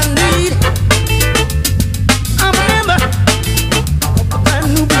all I need. I'm a member of a brand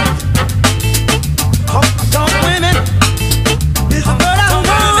new beat. Honky-tonk women is what I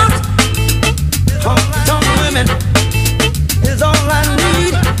want. Honky-tonk women is all I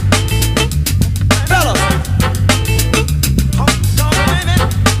need. Fellas, honky-tonk women.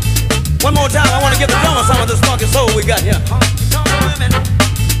 One more time, I want to give the drummer some of this funky soul we got here. Honky-tonk women.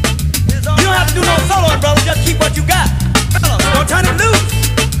 You don't have to do no soloing, brother. Just keep what you got. Fellas, don't turn it loose.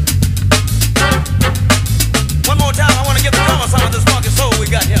 One more time, I want to give the drummer some of this funky soul we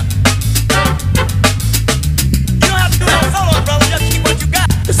got here. You don't have to do no soloing, brother. Just keep what you got.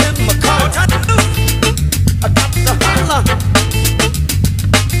 It's in my car. Don't turn it loose. I got the holler.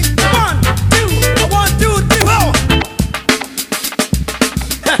 1, 2, 1, 2, 3, 4.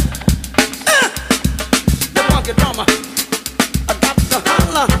 The funky drummer. I got the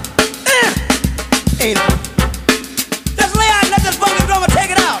holler. Ain't it? Let's lay out and let this funky drummer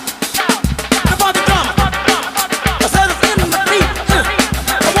take it out. The funky drummer. I said it's in my feet.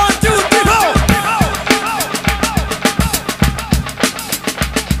 1, 2, 3, 4.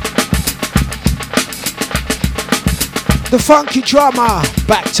 The funky drummer,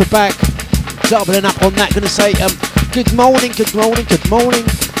 back to back, doubling up on that. Gonna say good morning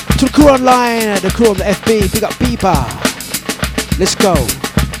To the crew online, the crew on the FB, big up Beeper. Let's go.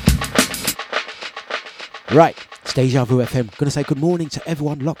 Right, it's Deja Vu FM. Gonna say good morning to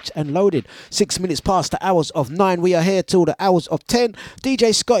everyone locked and loaded. 6 minutes past the hours of 9. We are here till the hours of 10.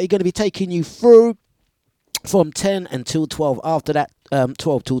 DJ Scotty gonna be taking you through from 10 until 12. After that,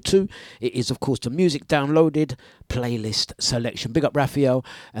 12 till 2. It is, of course, the music downloaded playlist selection. Big up Raphael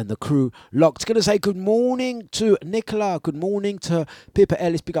and the crew locked. Gonna say good morning to Nicola. Good morning to Pippa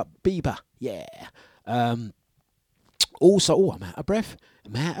Ellis. Big up Bieber. Yeah. Also, I'm out of breath.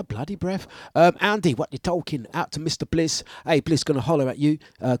 I'm out of bloody breath. Andy, what you talking? Out to Mr. Bliss. Hey, Bliss, gonna holler at you.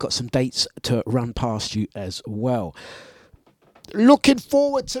 Got some dates to run past you as well. Looking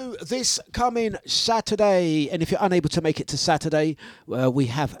forward to this coming Saturday. And if you're unable to make it to Saturday, we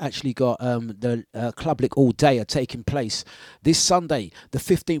have actually got the Club Lick All Day are taking place this Sunday, the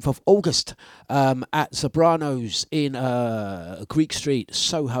 15th of August, at Zabrano's in Greek Street,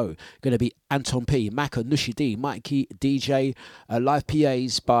 Soho. Going to be Anton P, Maka, Nushi D, Mikey, DJ, live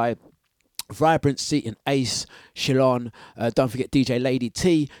PAs by Vibrancy and Ace, Shilon, don't forget DJ Lady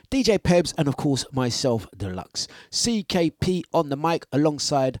T, DJ Pebs, and of course myself, Dlux. CKP on the mic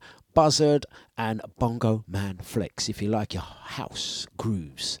alongside Buzzard and Bongo Man Flex. If you like your house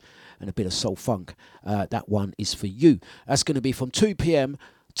grooves and a bit of soul funk, that one is for you. That's going to be from 2 p.m.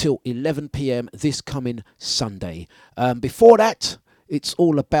 till 11 p.m. this coming Sunday. Before that, it's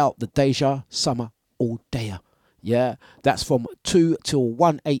all about the Deja Summer All Dayer. Yeah, that's from 2 till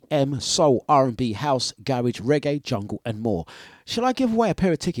 1 a.m. Soul, R&B, house, garage, reggae, jungle, and more. Shall I give away a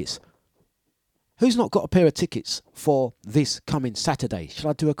pair of tickets? Who's not got a pair of tickets for this coming Saturday? Shall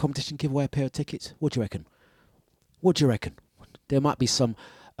I do a competition, give away a pair of tickets? What do you reckon? What do you reckon? There might be some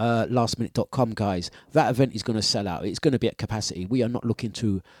lastminute.com guys. That event is going to sell out. It's going to be at capacity. We are not looking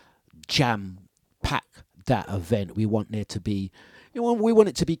to jam pack that event. We want there to be, we want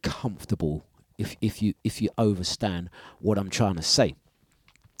it to be comfortable. If you understand what I'm trying to say,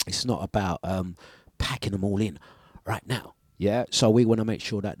 it's not about packing them all in right now. Yeah, so we want to make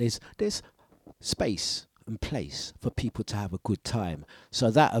sure that there's space and place for people to have a good time.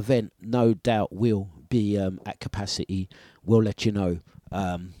 So that event, no doubt, will be at capacity. We'll let you know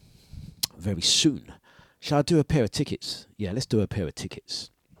very soon. Shall I do a pair of tickets? Yeah, let's do a pair of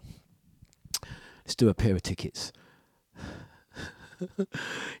tickets. Let's do a pair of tickets.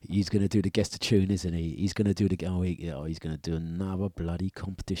 He's going to do the guess the tune, isn't he? He's going to do the he's going to do another bloody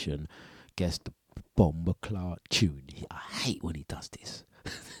competition. Guess the Bomber Clark tune. I hate when he does this.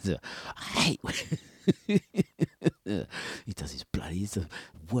 I hate when he does his bloody. He's the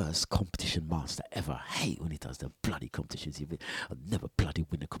worst competition master ever. I hate when he does the bloody competitions. I'll never bloody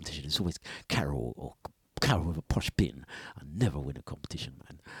win a competition. It's always Carol with a posh pin. I never win a competition,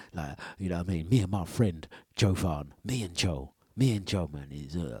 man. Like, you know what I mean? Me and my friend Jovan. Me and Joe, man,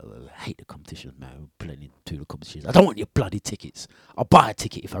 I hate the competition, man. Playing to the competitions. I don't want your bloody tickets. I'll buy a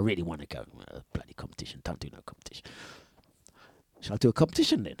ticket if I really want to go. Bloody competition. Don't do no competition. Shall I do a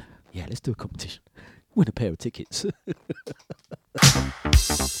competition then? Yeah, let's do a competition. Win a pair of tickets.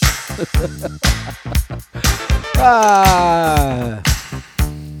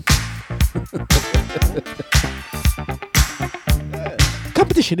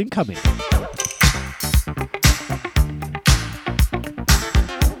 Competition incoming.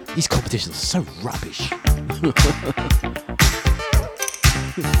 These competitions are so rubbish.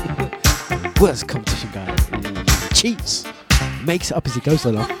 Worst competition guy. Cheats. Makes it up as he goes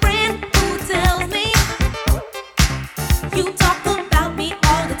along. A friend who tells me you talk about me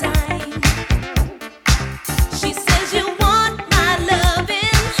all the time. She says you want my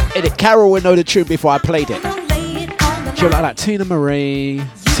loving. Edit Carol would know the tune before I played it. She like that Tina Marie,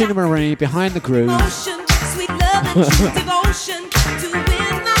 Behind the Groove. Sweet love and true devotion to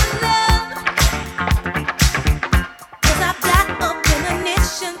win my love. 'Cause I've got a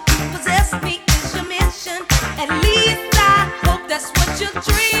premonition, possess me is your mission. At least I hope that's what you're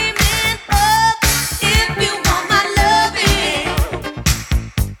dreaming of. If you want my loving,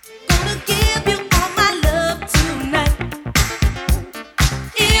 gonna give you all my love tonight.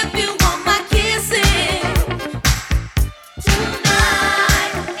 If you want my kissing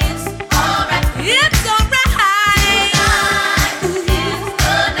tonight, it's alright. It's alright.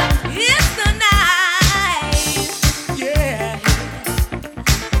 It's the night. Yeah.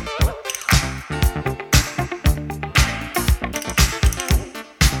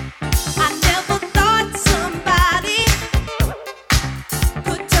 I never thought somebody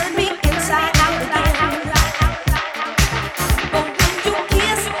could turn me inside out again. But when you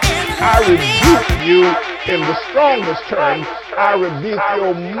kiss and I hold me, rebuke you in the strongest terms. I rebuke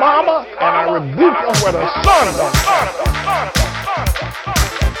your mama and I rebuke her with a son.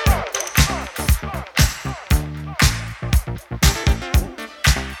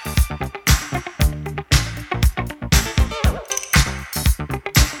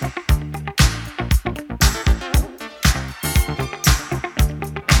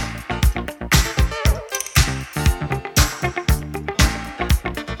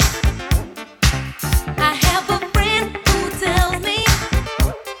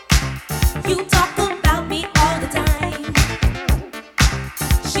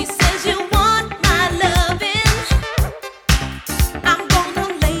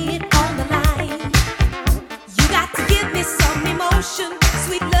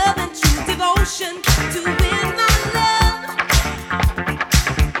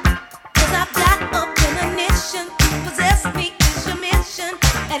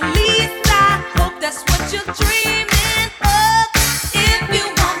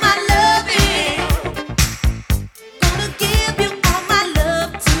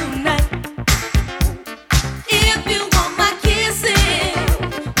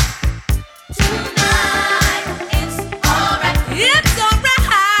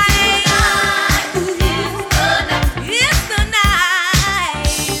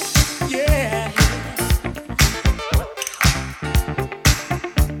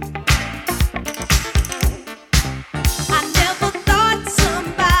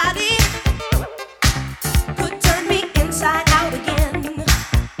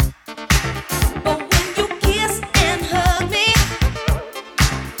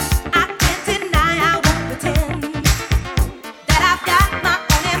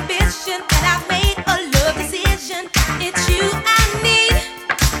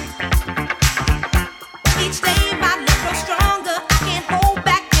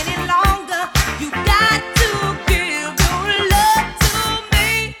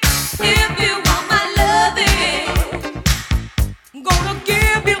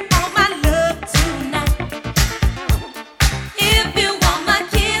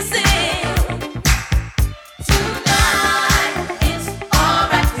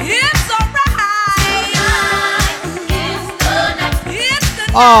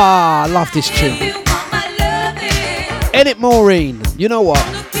 Ah, I love this tune. Edit Maureen. You know what?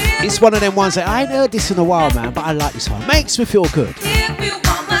 It's one of them ones that I ain't heard this in a while, man, but I like this one. Makes me feel good.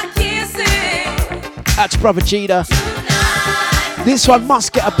 That's Brother Cheetah. This one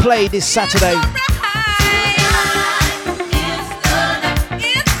must get a play this Saturday.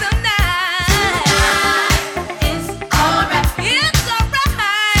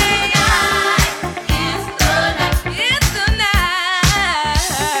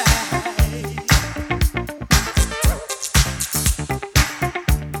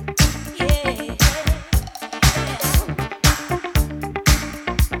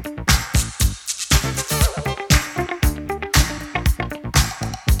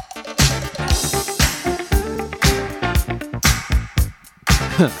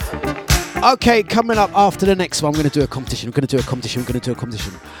 Okay, coming up after the next one, I'm going to do a competition. Yeah,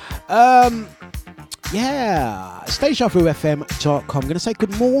 it's dejavufm.com. I'm going to say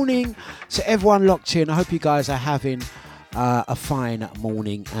good morning to everyone locked in. I hope you guys are having a fine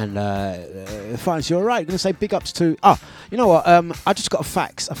morning and finds you all right. I'm going to say big ups to... you know what? I just got a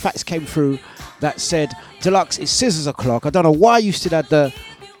fax. A fax came through that said, Dlux, it's scissors o'clock. I don't know why you still had the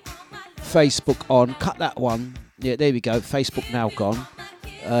Facebook on. Cut that one. Yeah, there we go. Facebook now gone.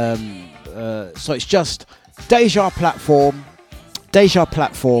 So it's just Deja platform,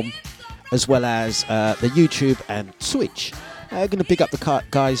 as well as the YouTube and Twitch. Going to pick up the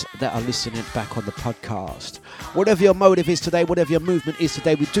guys that are listening back on the podcast. Whatever your motive is today, whatever your movement is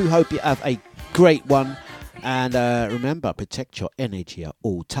today, we do hope you have a great one. And remember, protect your energy at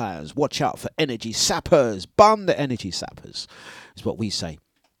all times. Watch out for energy sappers. Bun the energy sappers is what we say.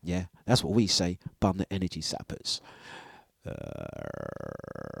 Yeah, that's what we say. Bun the energy sappers.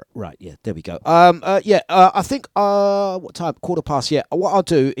 Right, yeah, there we go. I think what time? 15:15. Yeah, what I'll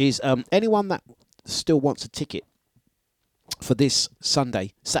do is anyone that still wants a ticket for this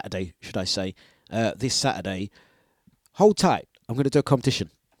Saturday, should I say, this Saturday, hold tight. I'm going to do a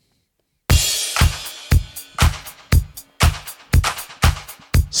competition.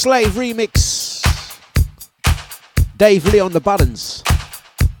 Slave remix. Dave Lee on the buttons.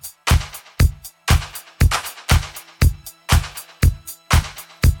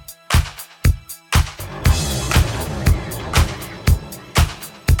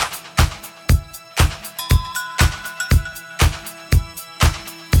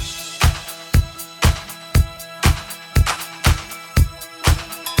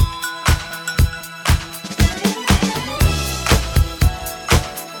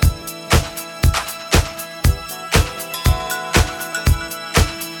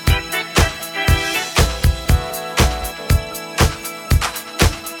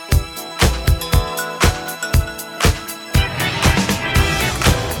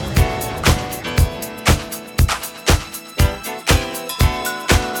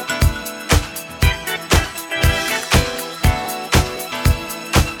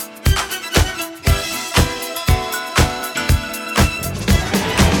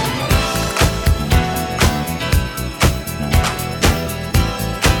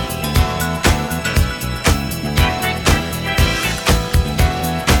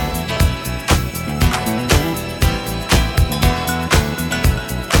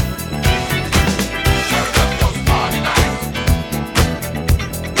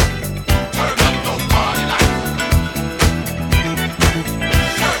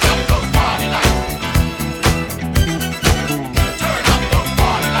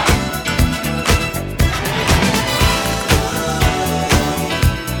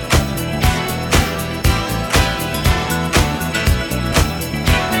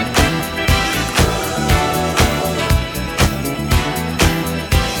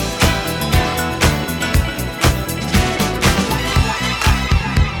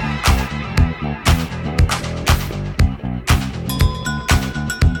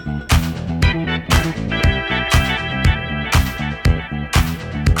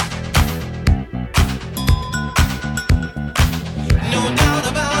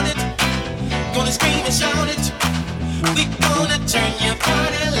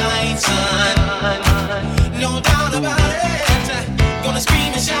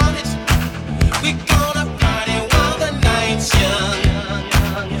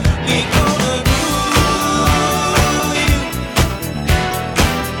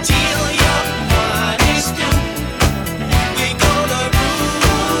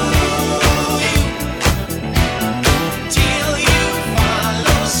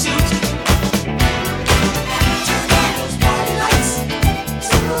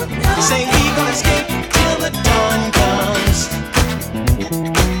 Say we gonna escape.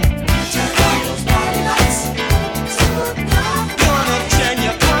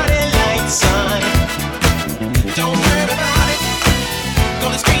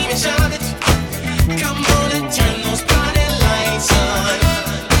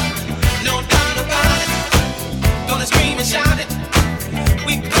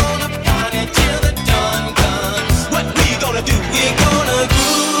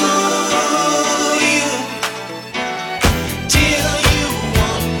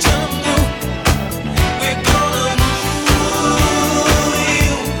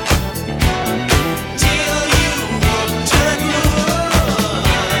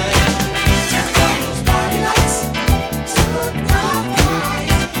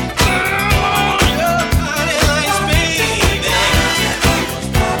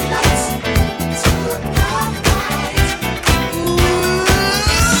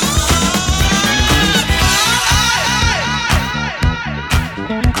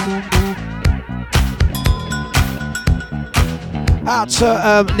 out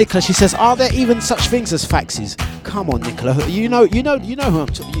to Nicola. She says, "Are there even such things as faxes?" Come on, Nicola. You know who I'm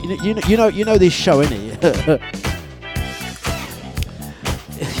talking. You know this show, innit?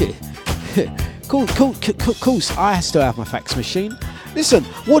 Course, I still have my fax machine. Listen,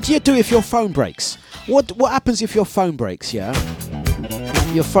 what do you do if your phone breaks? What happens if your phone breaks? Yeah,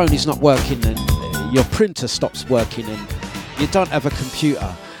 your phone is not working and your printer stops working and you don't have a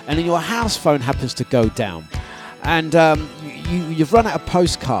computer, and then your house phone happens to go down, and you've run out of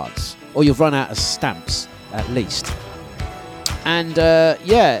postcards or you've run out of stamps at least, and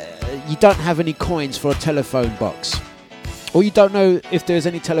you don't have any coins for a telephone box, or you don't know if there's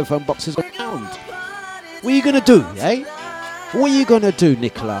any telephone boxes around. What are you gonna do, eh? What are you gonna do,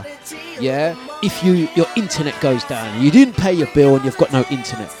 Nicola? Yeah, if your internet goes down, you didn't pay your bill and you've got no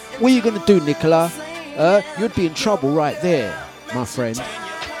internet. What are you gonna do, Nicola? You'd be in trouble right there, my friend.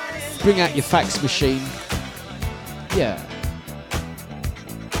 Bring out your fax machine. Yeah,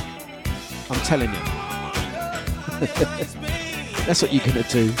 I'm telling you. That's what you're gonna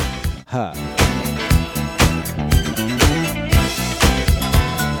do, huh?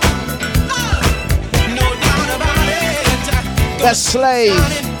 That's Slave.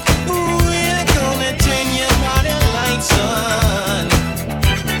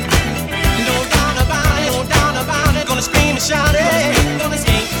 Scream and shout it, gonna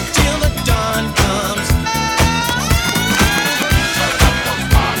skate till the dawn comes. Turn up those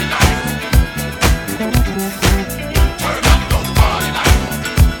party lights. Turn up those party lights.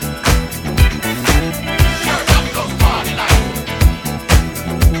 Turn up those party lights.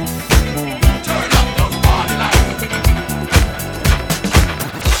 Turn up those party lights.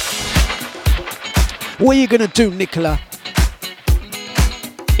 What are you gonna do, Nicola?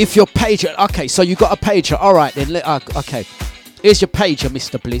 If your pager, okay, so you got a pager, all right then. Okay, here's your pager,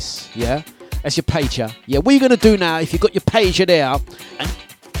 Mr. Bliss. Yeah, that's your pager. Yeah, what are you gonna do now if you got your pager there and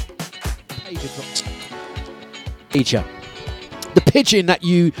pager, the pigeon that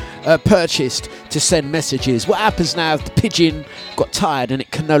you purchased to send messages? What happens now if the pigeon got tired and it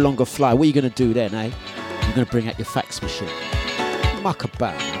can no longer fly? What are you gonna do then, eh? You're gonna bring out your fax machine. Muck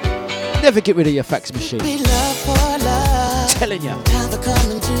about. Never get rid of your fax machine. Love for love. Telling you. Time for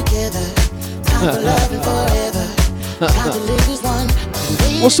coming together. Time for loving forever. Time to live as one.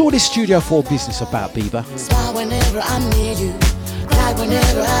 What's all this Studio 4 business about, Bieber? Smile whenever I'm near you. Cry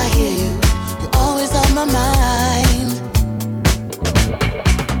whenever I hear you. You're always on my mind.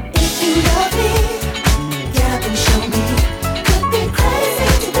 If you love me, get up and show me. Could be crazy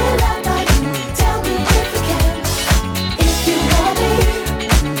to be loved by you. Tell me if you can. If you want me,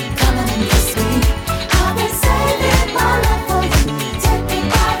 come on and kiss me. I've been saving my love for you. Take me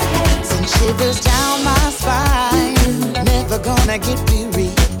by the hand. Send shivers down my spine. Never gonna get weary.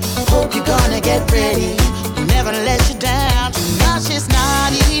 Hope you're gonna get ready. Never let you down. Too much is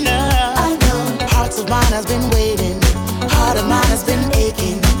not enough. I know. Hearts of mine has been waiting. Heart of mine has been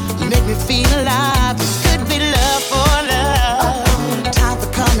aching. You make me feel alive. This could be love for love. Time for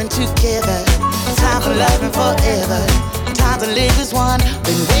coming together. Time for loving forever. Time to live as one.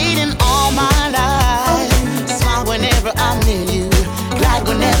 Been waiting all my life. Smile whenever I'm near you. Glad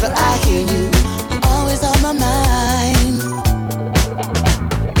whenever I hear you. You're always on my mind.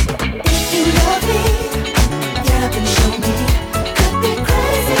 If you love me, get up and show me. Could be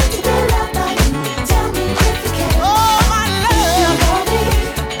crazy to be loved by you. Tell me if you can. Oh, my love. If you love me,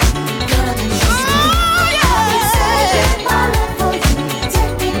 come and kiss me. I'll be saving my love for you.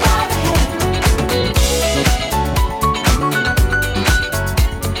 Take me by the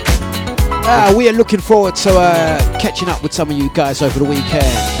hand. We are looking forward to catching up with some of you guys over the weekend.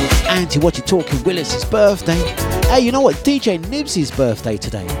 Auntie, what you talking? Willis's birthday. Hey, you know what? DJ Nibsy's birthday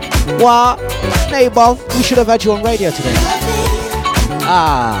today. What? Neighbour, we should have had you on radio today.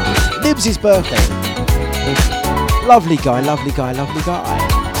 Nibsy's birthday. Lovely guy, lovely guy, lovely guy.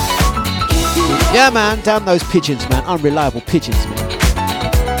 Yeah, man, damn those pigeons, man. Unreliable pigeons, man.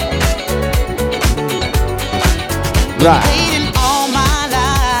 Right. Waiting all my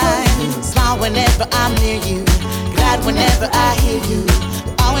life. Smile whenever I'm near you. Glad whenever I hear you.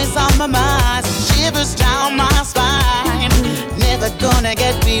 Always on my mind. Shivers down my spine. Never gonna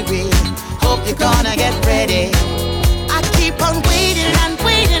get weary. Hope you're gonna get ready. I keep on waiting and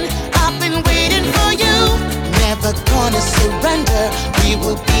waiting. I've been waiting for you. Never gonna surrender. We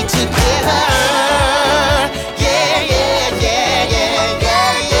will be together. Yeah, yeah, yeah, yeah,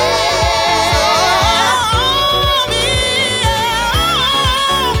 yeah, yeah.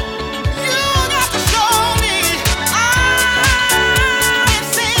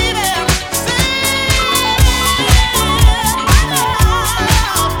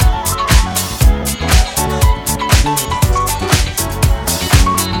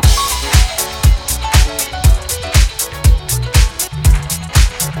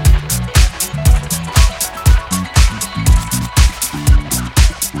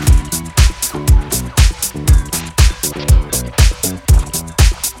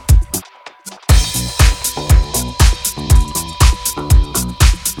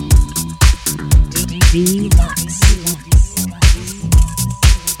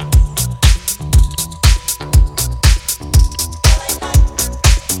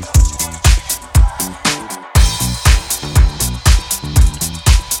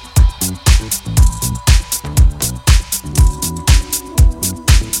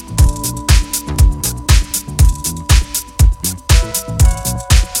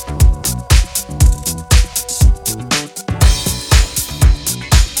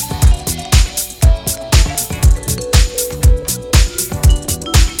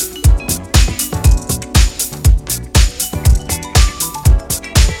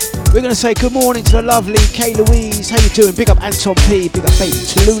 We're going to say good morning to the lovely Kay Louise. How you doing? Big up Anton P. Big up baby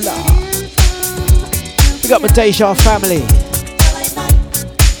Tallulah. Big up the Deja family.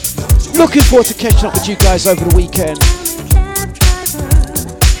 Looking forward to catching up with you guys over the weekend.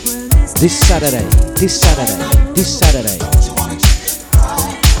 This Saturday.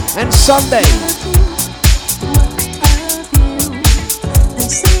 And Sunday.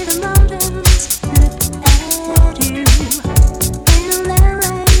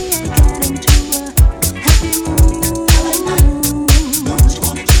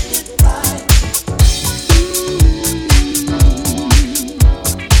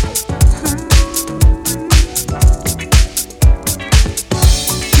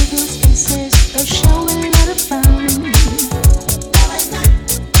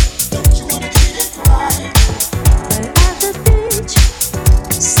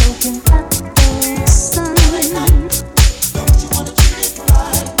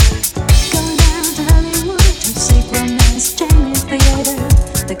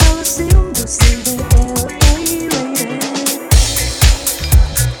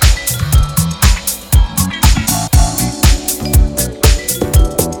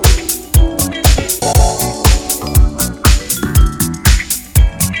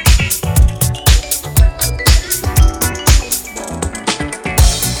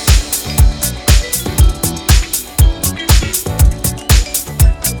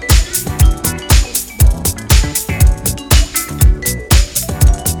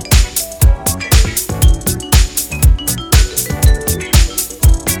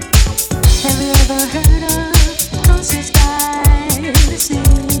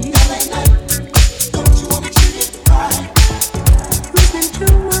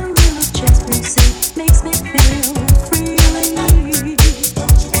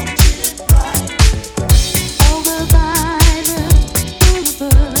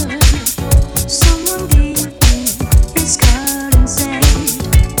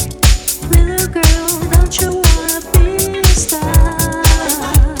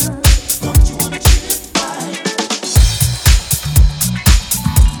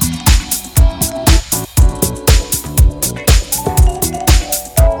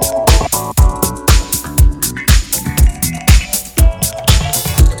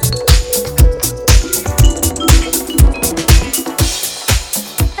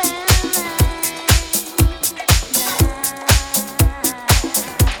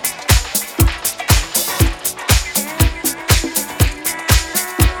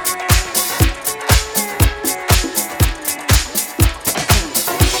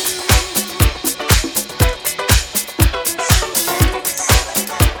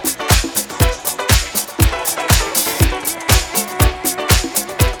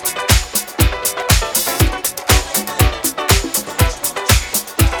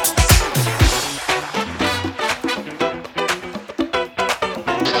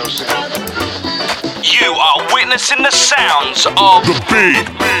 witnessing the sounds of the big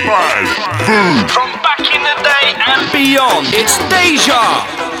bad boom. From back in the day and beyond, it's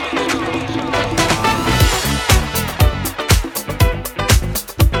Deja.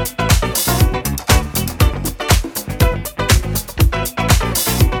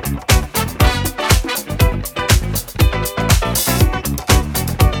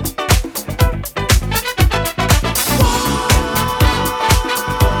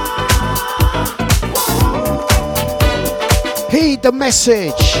 Heed the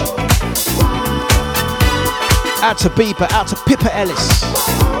message. Out to Beeper, out to Pippa Ellis.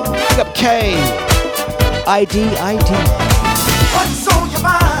 Pick up K. ID. What's on your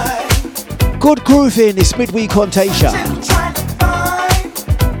mind? Good grooving this midweek on Deja.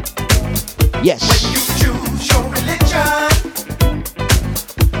 Yes. When you choose your religion,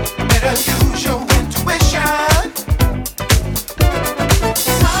 better use your intuition.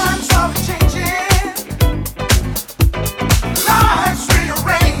 Times are changing, lives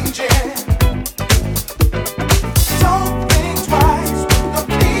rearranging. Don't think twice when the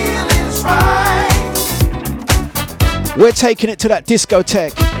feeling's right. We're taking it to that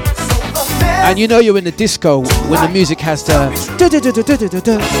discotheque. So the And you know you're in the disco when the music has the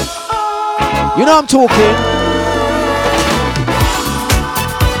da-da-da-da-da-da-da. You know I'm talking.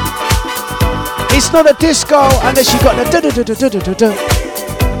 It's not a disco unless you got the da-da-da-da-da-da-da.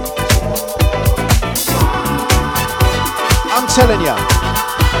 I'm telling ya.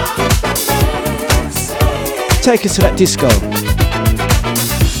 Take us to that disco.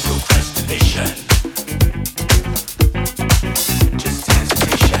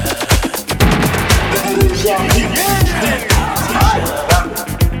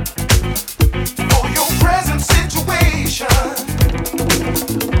 For your present situation,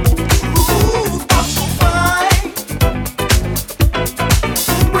 ooh, what you'll find,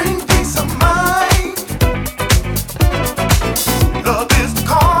 bring peace of mind. Love is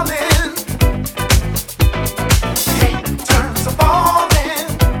calling, hate turns to falling.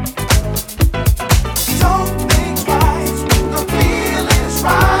 Don't think twice, the feeling's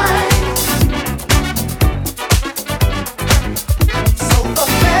right. So the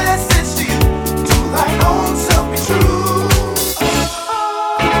message to you, to thine own self be true.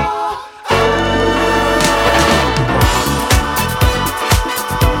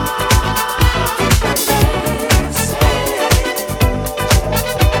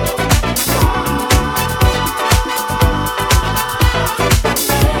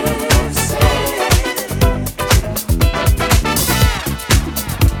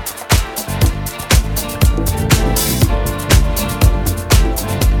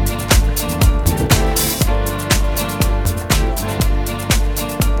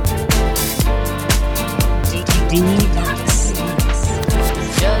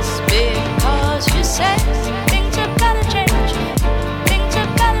 Just because you say things have gotta change, things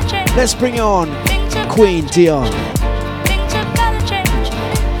have gotta change, Let's bring on Queen Dion. things have gotta change,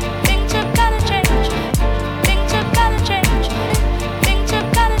 things have gotta change, things have gotta change, things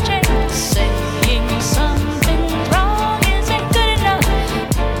have gotta change. Saying something's wrong isn't good enough,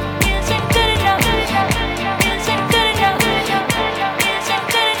 isn't good enough, isn't good enough, isn't good enough, isn't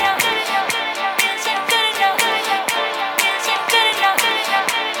good enough, isn't good enough,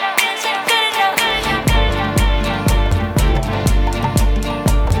 isn't good enough.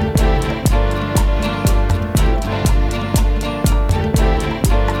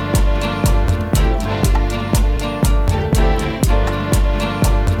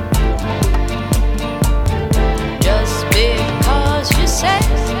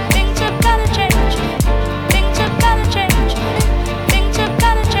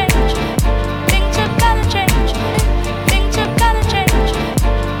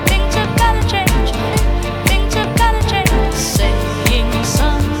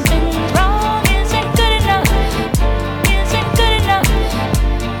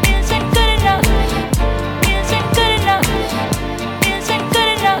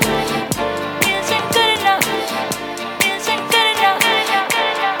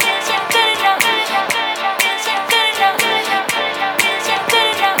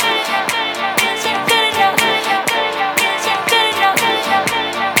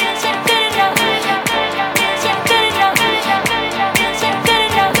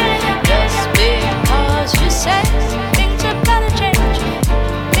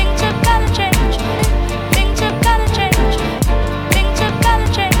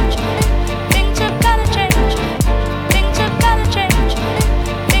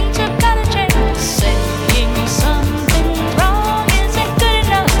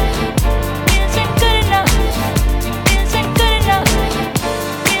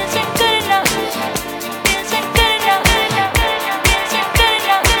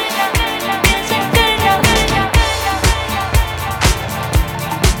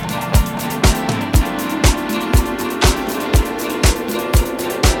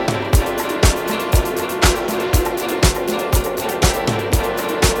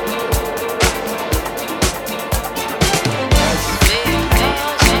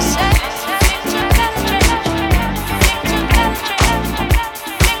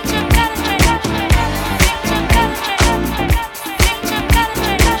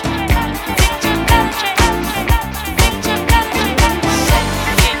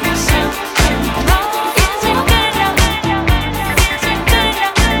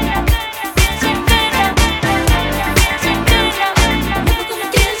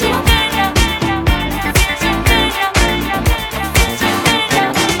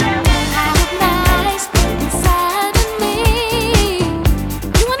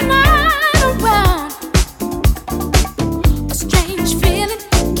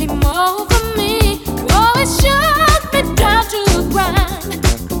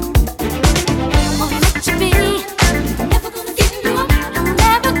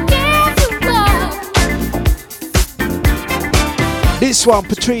 This one,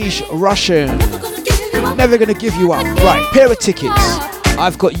 Patrice Russian. Never gonna give you up. Right, pair of tickets.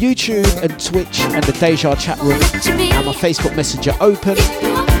 I've got YouTube and Twitch and the Deja chat room and my Facebook Messenger open.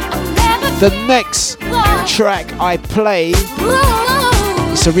 The next track I play,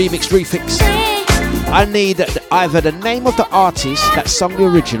 it's a remix, refix. I need either the name of the artist that sung the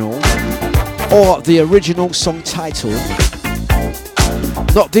original or the original song title.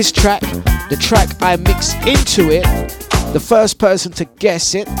 Not this track, the track I mix into it. The first person to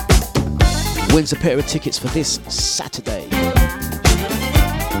guess it wins a pair of tickets for this Saturday.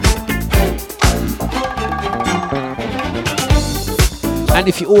 And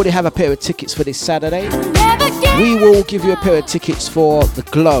if you already have a pair of tickets for this Saturday, we will give you a pair of tickets for the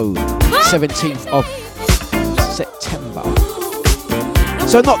Glow, 17th of September.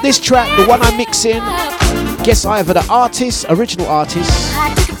 So not this track, the one I mix in. Guess either the artist, original artist,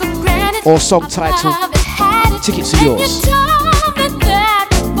 or song title. Tickets are yours.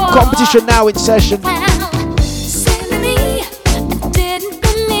 Competition now in session.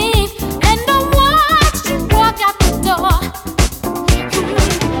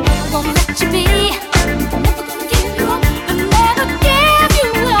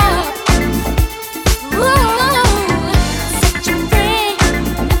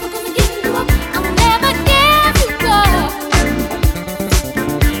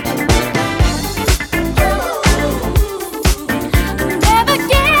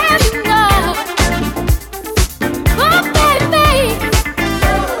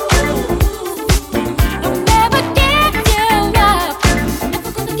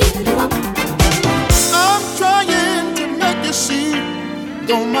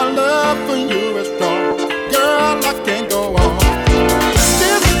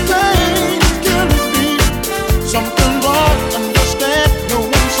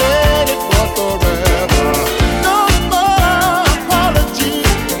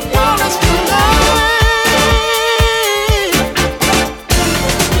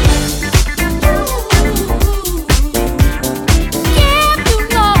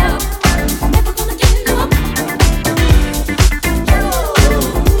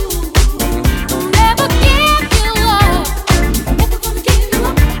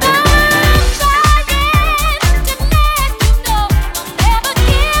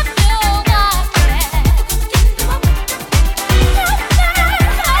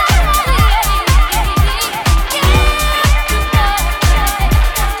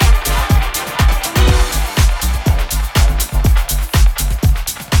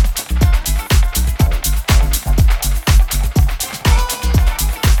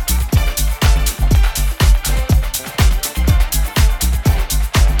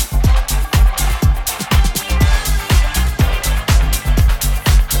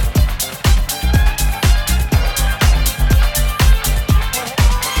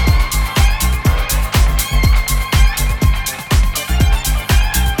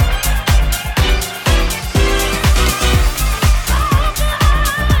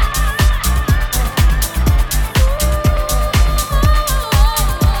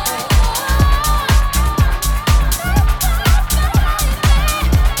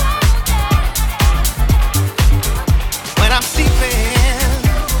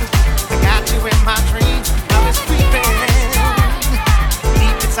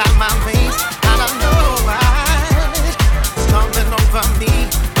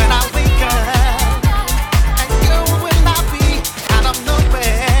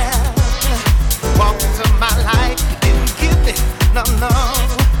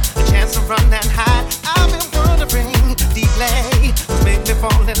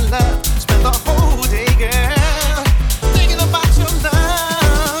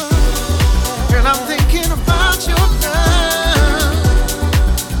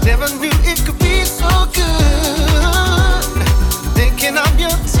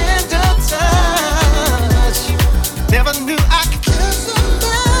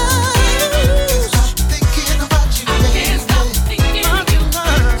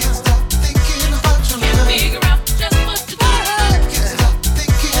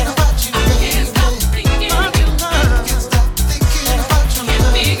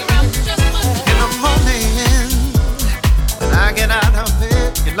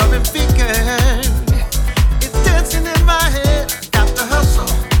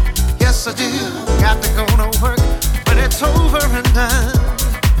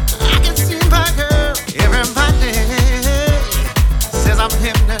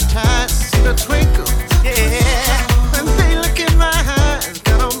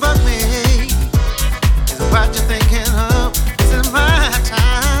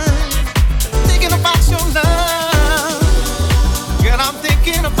 Girl, I'm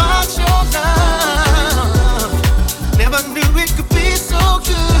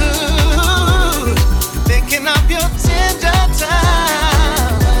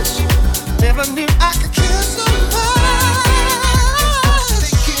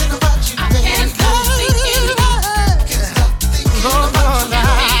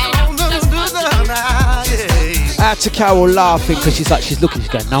to Carol laughing because she's looking, she's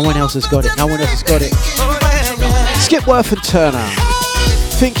going, no one else has got it, no one else has got it. Skipworth and Turner,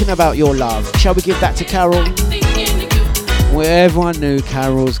 thinking about your love. Shall we give that to Carol? Well, everyone knew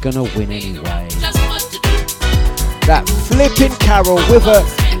Carol's gonna win anyway. That flipping Carol with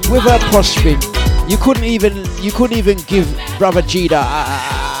her prospering. You couldn't even give Brother Jida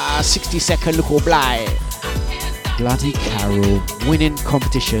a 60-second look or blight. Bloody Carol winning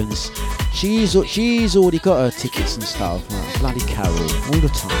competitions. She's already got her tickets and stuff. Man. Bloody Carol all the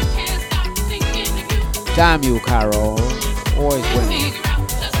time. Damn you, Carol. Always winning.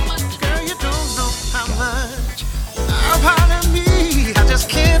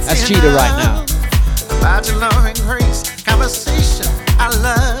 That's Jida right now. About your loving grace, conversation I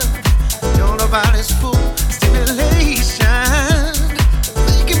love. Your body's full stimulation,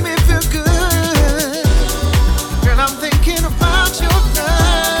 making me feel good. Girl, I'm thinking about your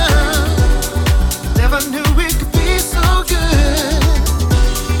love. Never knew it could be so good.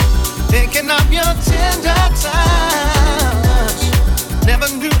 Thinking of your tender touch. Never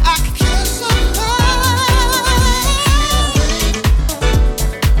knew I could kiss so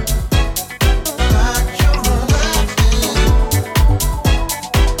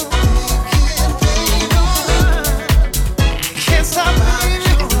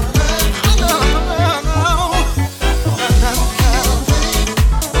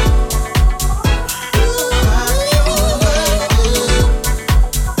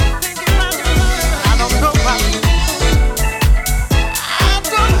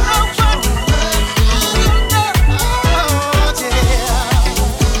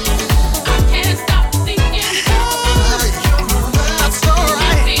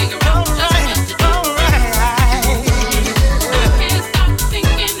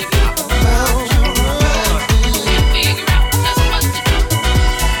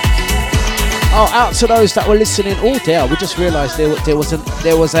out to those that were listening. Oh dear, we just realised there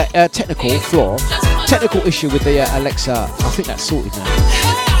was a technical flaw, technical issue with the Alexa. I think that's sorted now.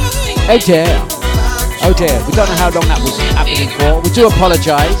 Oh dear, we don't know how long that was happening for. We do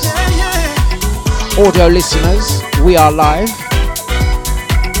apologise. Audio listeners, we are live.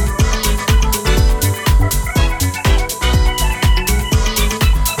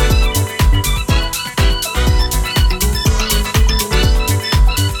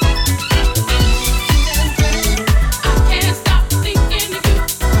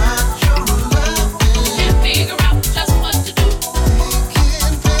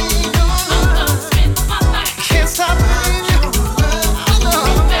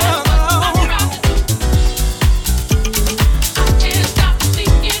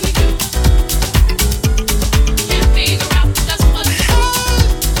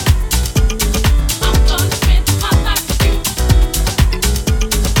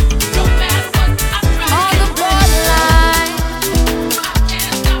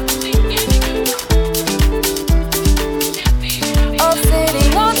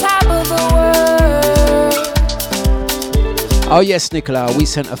 Oh yes, Nicola, we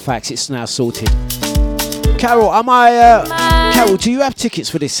sent a fax. It's now sorted. Carol, Carol, do you have tickets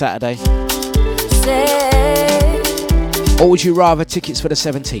for this Saturday? Or would you rather tickets for the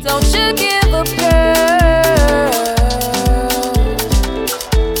 17th? Don't you give up, girl.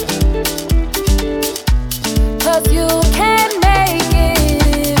 'Cause you can make it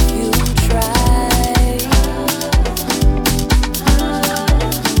if you try.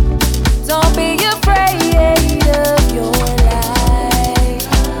 Don't be afraid of your life.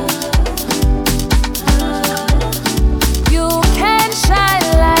 You can shine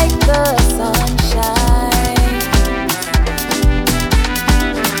like the sunshine.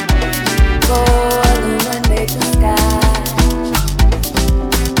 Go illuminate the sky.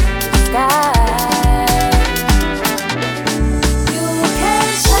 Sky. You can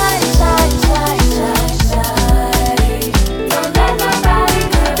shine, shine, shine, shine, shine. Don't let nobody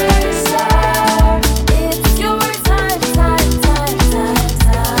cover your star. It's your time, time, time, time,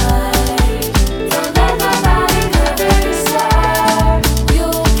 time. Don't let nobody cover your star. You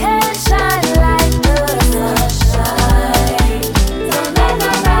can shine like the sunshine. Don't let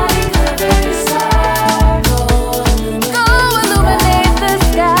nobody cover your star. Go illuminate the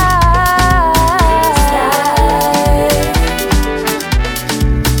sky.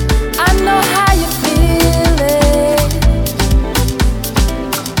 I know how you feel it.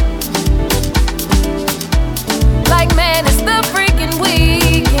 Like, man, it's the freaking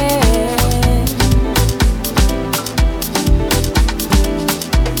weekend.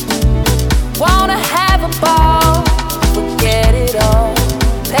 Wanna have a ball, forget it all,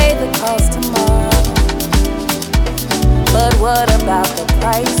 pay the cost tomorrow. But what about the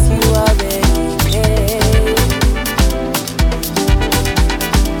price you already paid?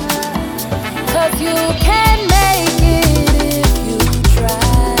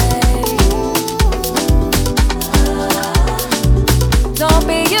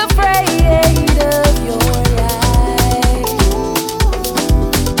 afraid of your light.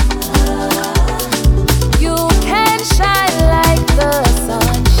 You can shine like the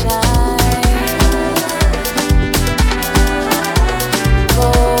sunshine. Go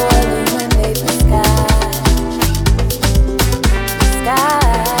illuminate the sky.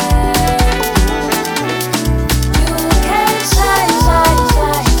 You can shine, shine,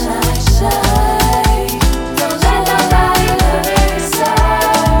 shine, shine, shine. Don't let nobody erase you.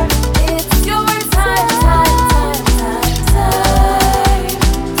 It's your time, time, time, time, time.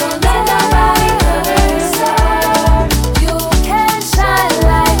 Don't let nobody erase you. You can shine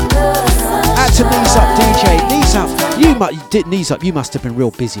like the sun. Out to Knees Up DJ, Knees Up. Knees Up, you must have been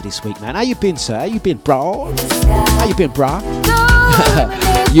real busy this week, man. How you been, sir? How you been, bro? How you been, brah?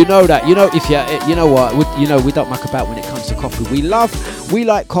 You know that. You know if you know what? We don't muck about when it comes to coffee. We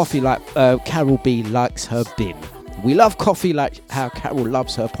like coffee like Carol B likes her bin. We love coffee like how Carol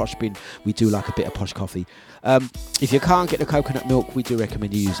loves her posh bin. We do like a bit of posh coffee. If you can't get the coconut milk, we do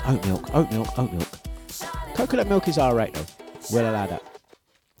recommend you use oat milk. Coconut milk is alright though. We'll allow that.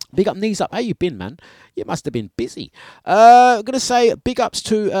 Big up, Knees Up. How you been, man? You must have been busy. I'm going to say big ups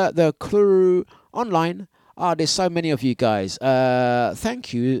to the crew online. There's so many of you guys.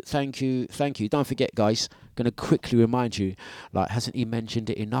 Thank you. Don't forget, guys. Going to quickly remind you, like, hasn't he mentioned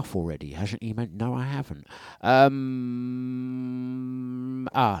it enough already? No, I haven't.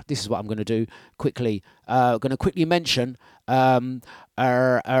 This is what I'm going to do quickly. Going to quickly mention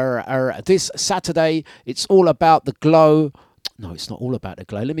this Saturday, it's all about the glow. No, it's not all about the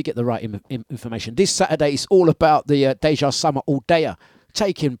glow. Let me get the right information. This Saturday, it's all about the Deja Summer All Dayer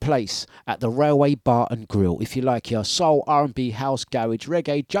taking place at the Railway Bar and Grill. If you like your soul, R&B, house, garage,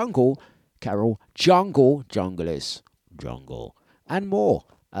 reggae, jungle, carol, jungle, and more.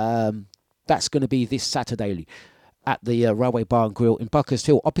 That's going to be this Saturday at the Railway Bar and Grill in Buckhurst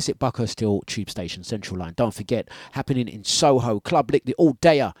Hill, opposite Buckhurst Hill Tube Station, Central Line. Don't forget, happening in Soho, Club Lick, the All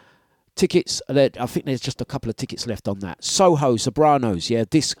Dayer. Tickets, I think there's just a couple of tickets left on that. Soho, Sobranos,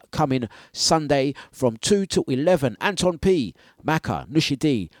 this coming Sunday from 2 to 11. Anton P, Maka, Nushi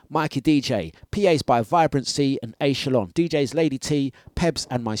D, Mikey DJ, PAs by Vibrancy and A Shalon, DJs Lady T, Pebs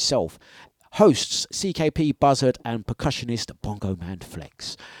and myself. Hosts, CKP, Buzzard and percussionist Bongo Man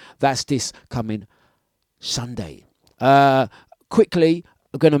Flex. That's this coming Sunday. Quickly,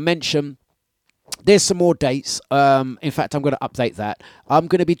 I'm going to mention there's some more dates. In fact, I'm going to update that. I'm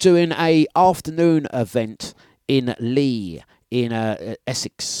going to be doing a afternoon event in Lee, in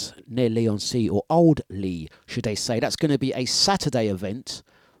Essex, near Leigh-on-Sea, or Old Lee, should they say. That's going to be a Saturday event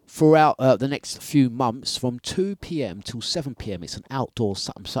throughout the next few months from 2 p.m. till 7 p.m. It's an outdoor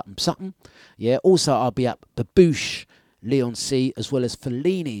something. Yeah, also I'll be at the Boosh, Leigh-on-Sea, as well as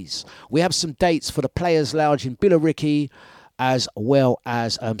Fellini's. We have some dates for the Players Lounge in Billericay, as well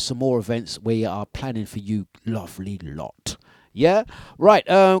as some more events we are planning for you lovely lot. Yeah? Right,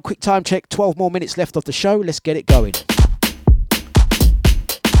 quick time check. 12 more minutes left of the show. Let's get it going.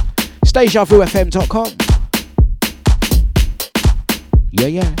 It's dejavufm.com. Yeah.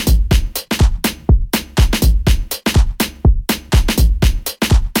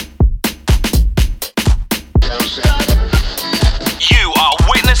 You are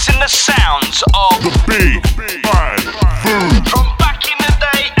witnessing the sounds of The Big Bad Food. From back in the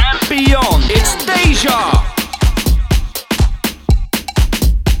day and beyond. It's Deja.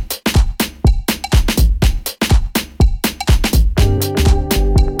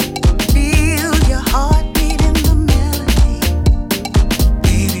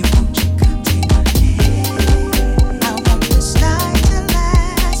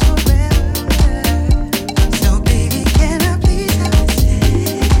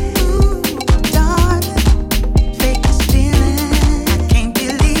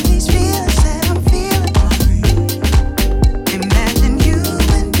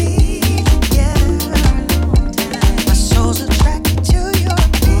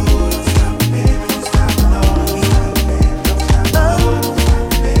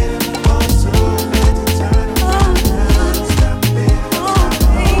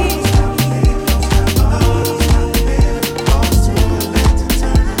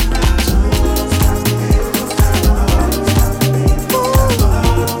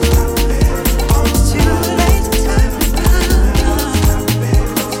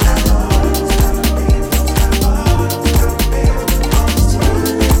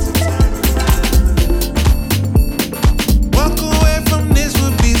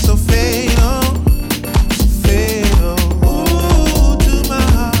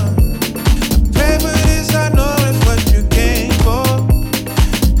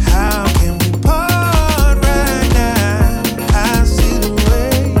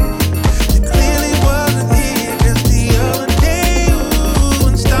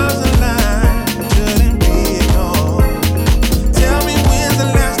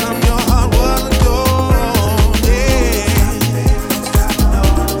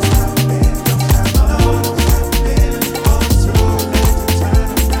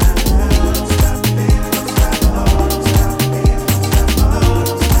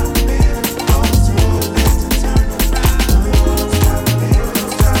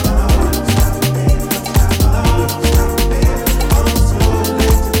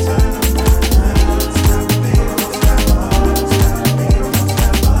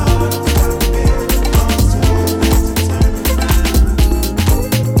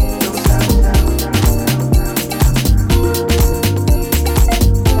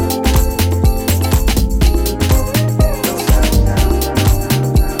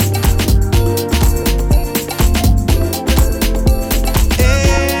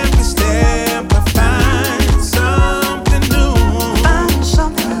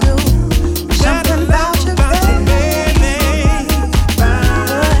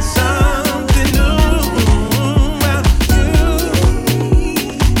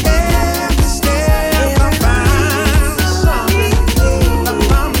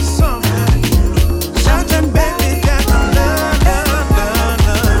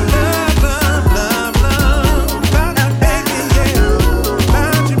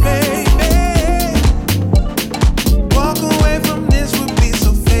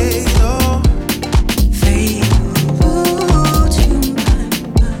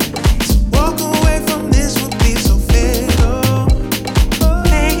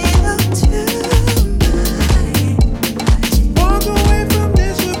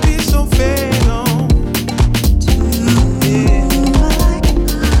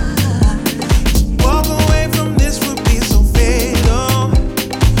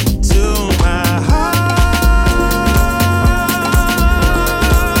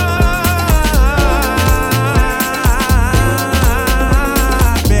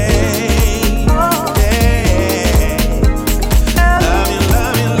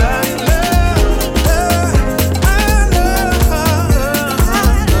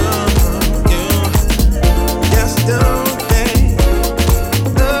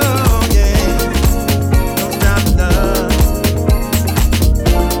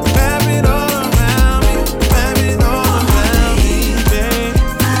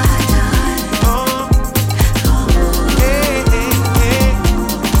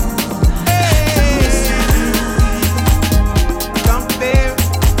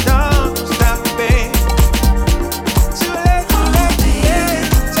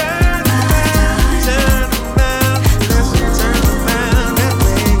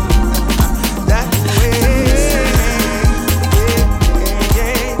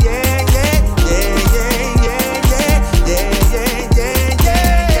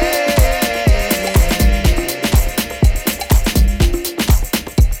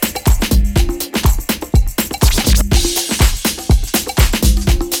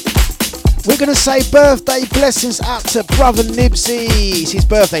 We're going to say birthday blessings out to brother Nibsy. It's his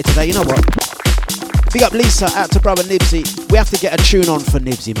birthday today, you know what? Big up Lisa, out to brother Nibsy. We have to get a tune on for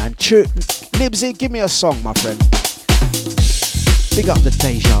Nibsy, man. Nibsy, give me a song, my friend. Big up the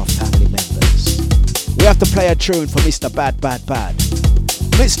Deja family members. We have to play a tune for Mr. Bad.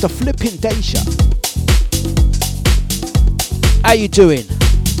 Mr. Flippin' Deja. How you doing?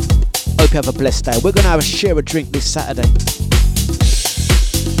 Hope you have a blessed day. We're going to share a drink this Saturday.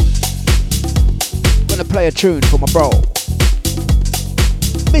 I'm going to play a tune for my bro,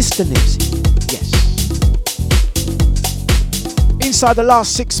 Mr. Nibsy. Yes. Inside the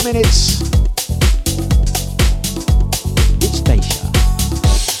last 6 minutes, it's Deja.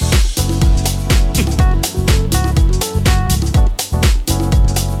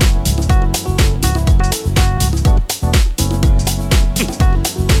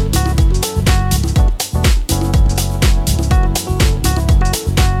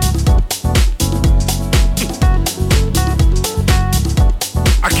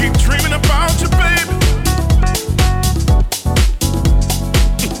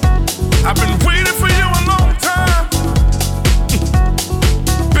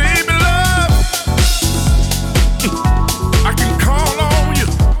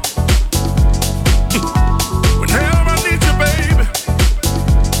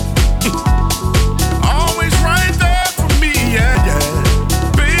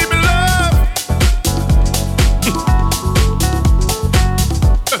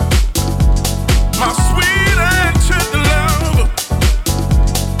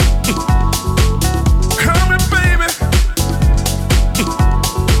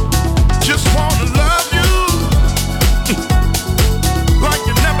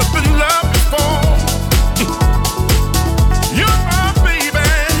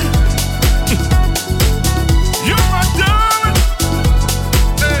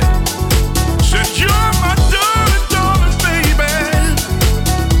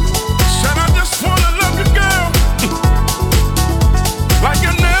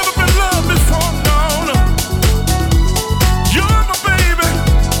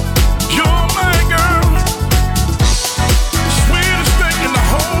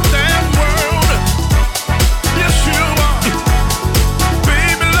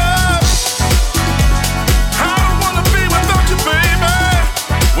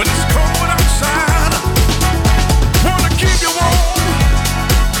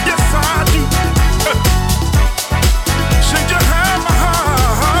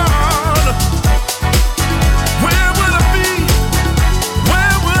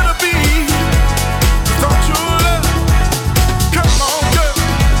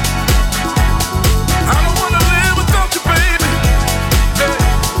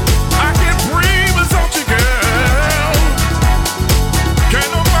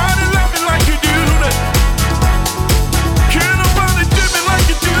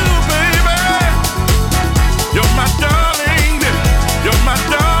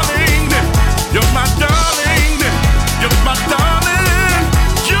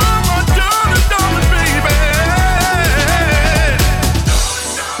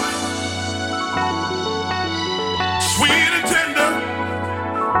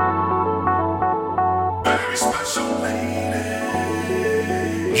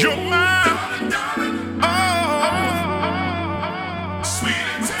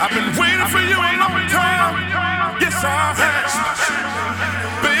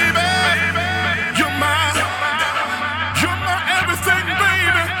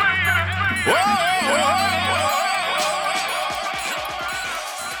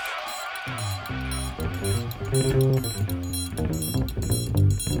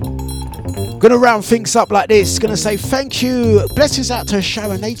 Gonna round things up like this. Gonna say thank you. Blessings out to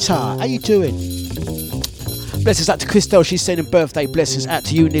Sharonata. How you doing? Blessings out to Christelle. She's sending birthday blessings out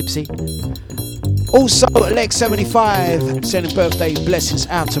to you, Nibsy. Also, Leg75 sending birthday blessings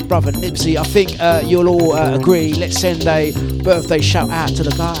out to brother Nibsy. I think you'll all agree. Let's send a birthday shout out to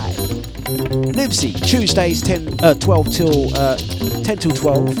the guy. Nibsy, Tuesdays 10 till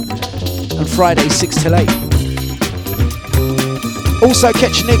 12 and Fridays 6 till 8. Also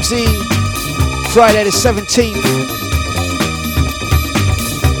catch Nibsy Friday the 17th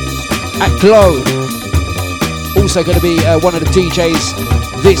at Glow. Also going to be one of the DJs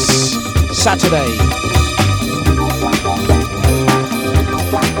this Saturday.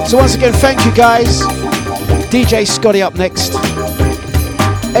 So once again, thank you guys. DJ Scotty up next.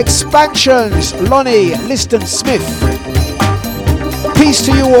 Expansions, Lonnie, Liston Smith. Peace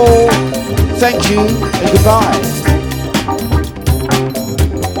to you all. Thank you and goodbye.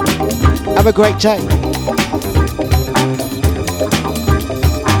 Have a great day.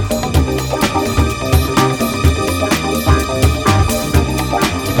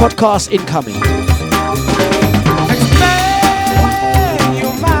 Podcast incoming.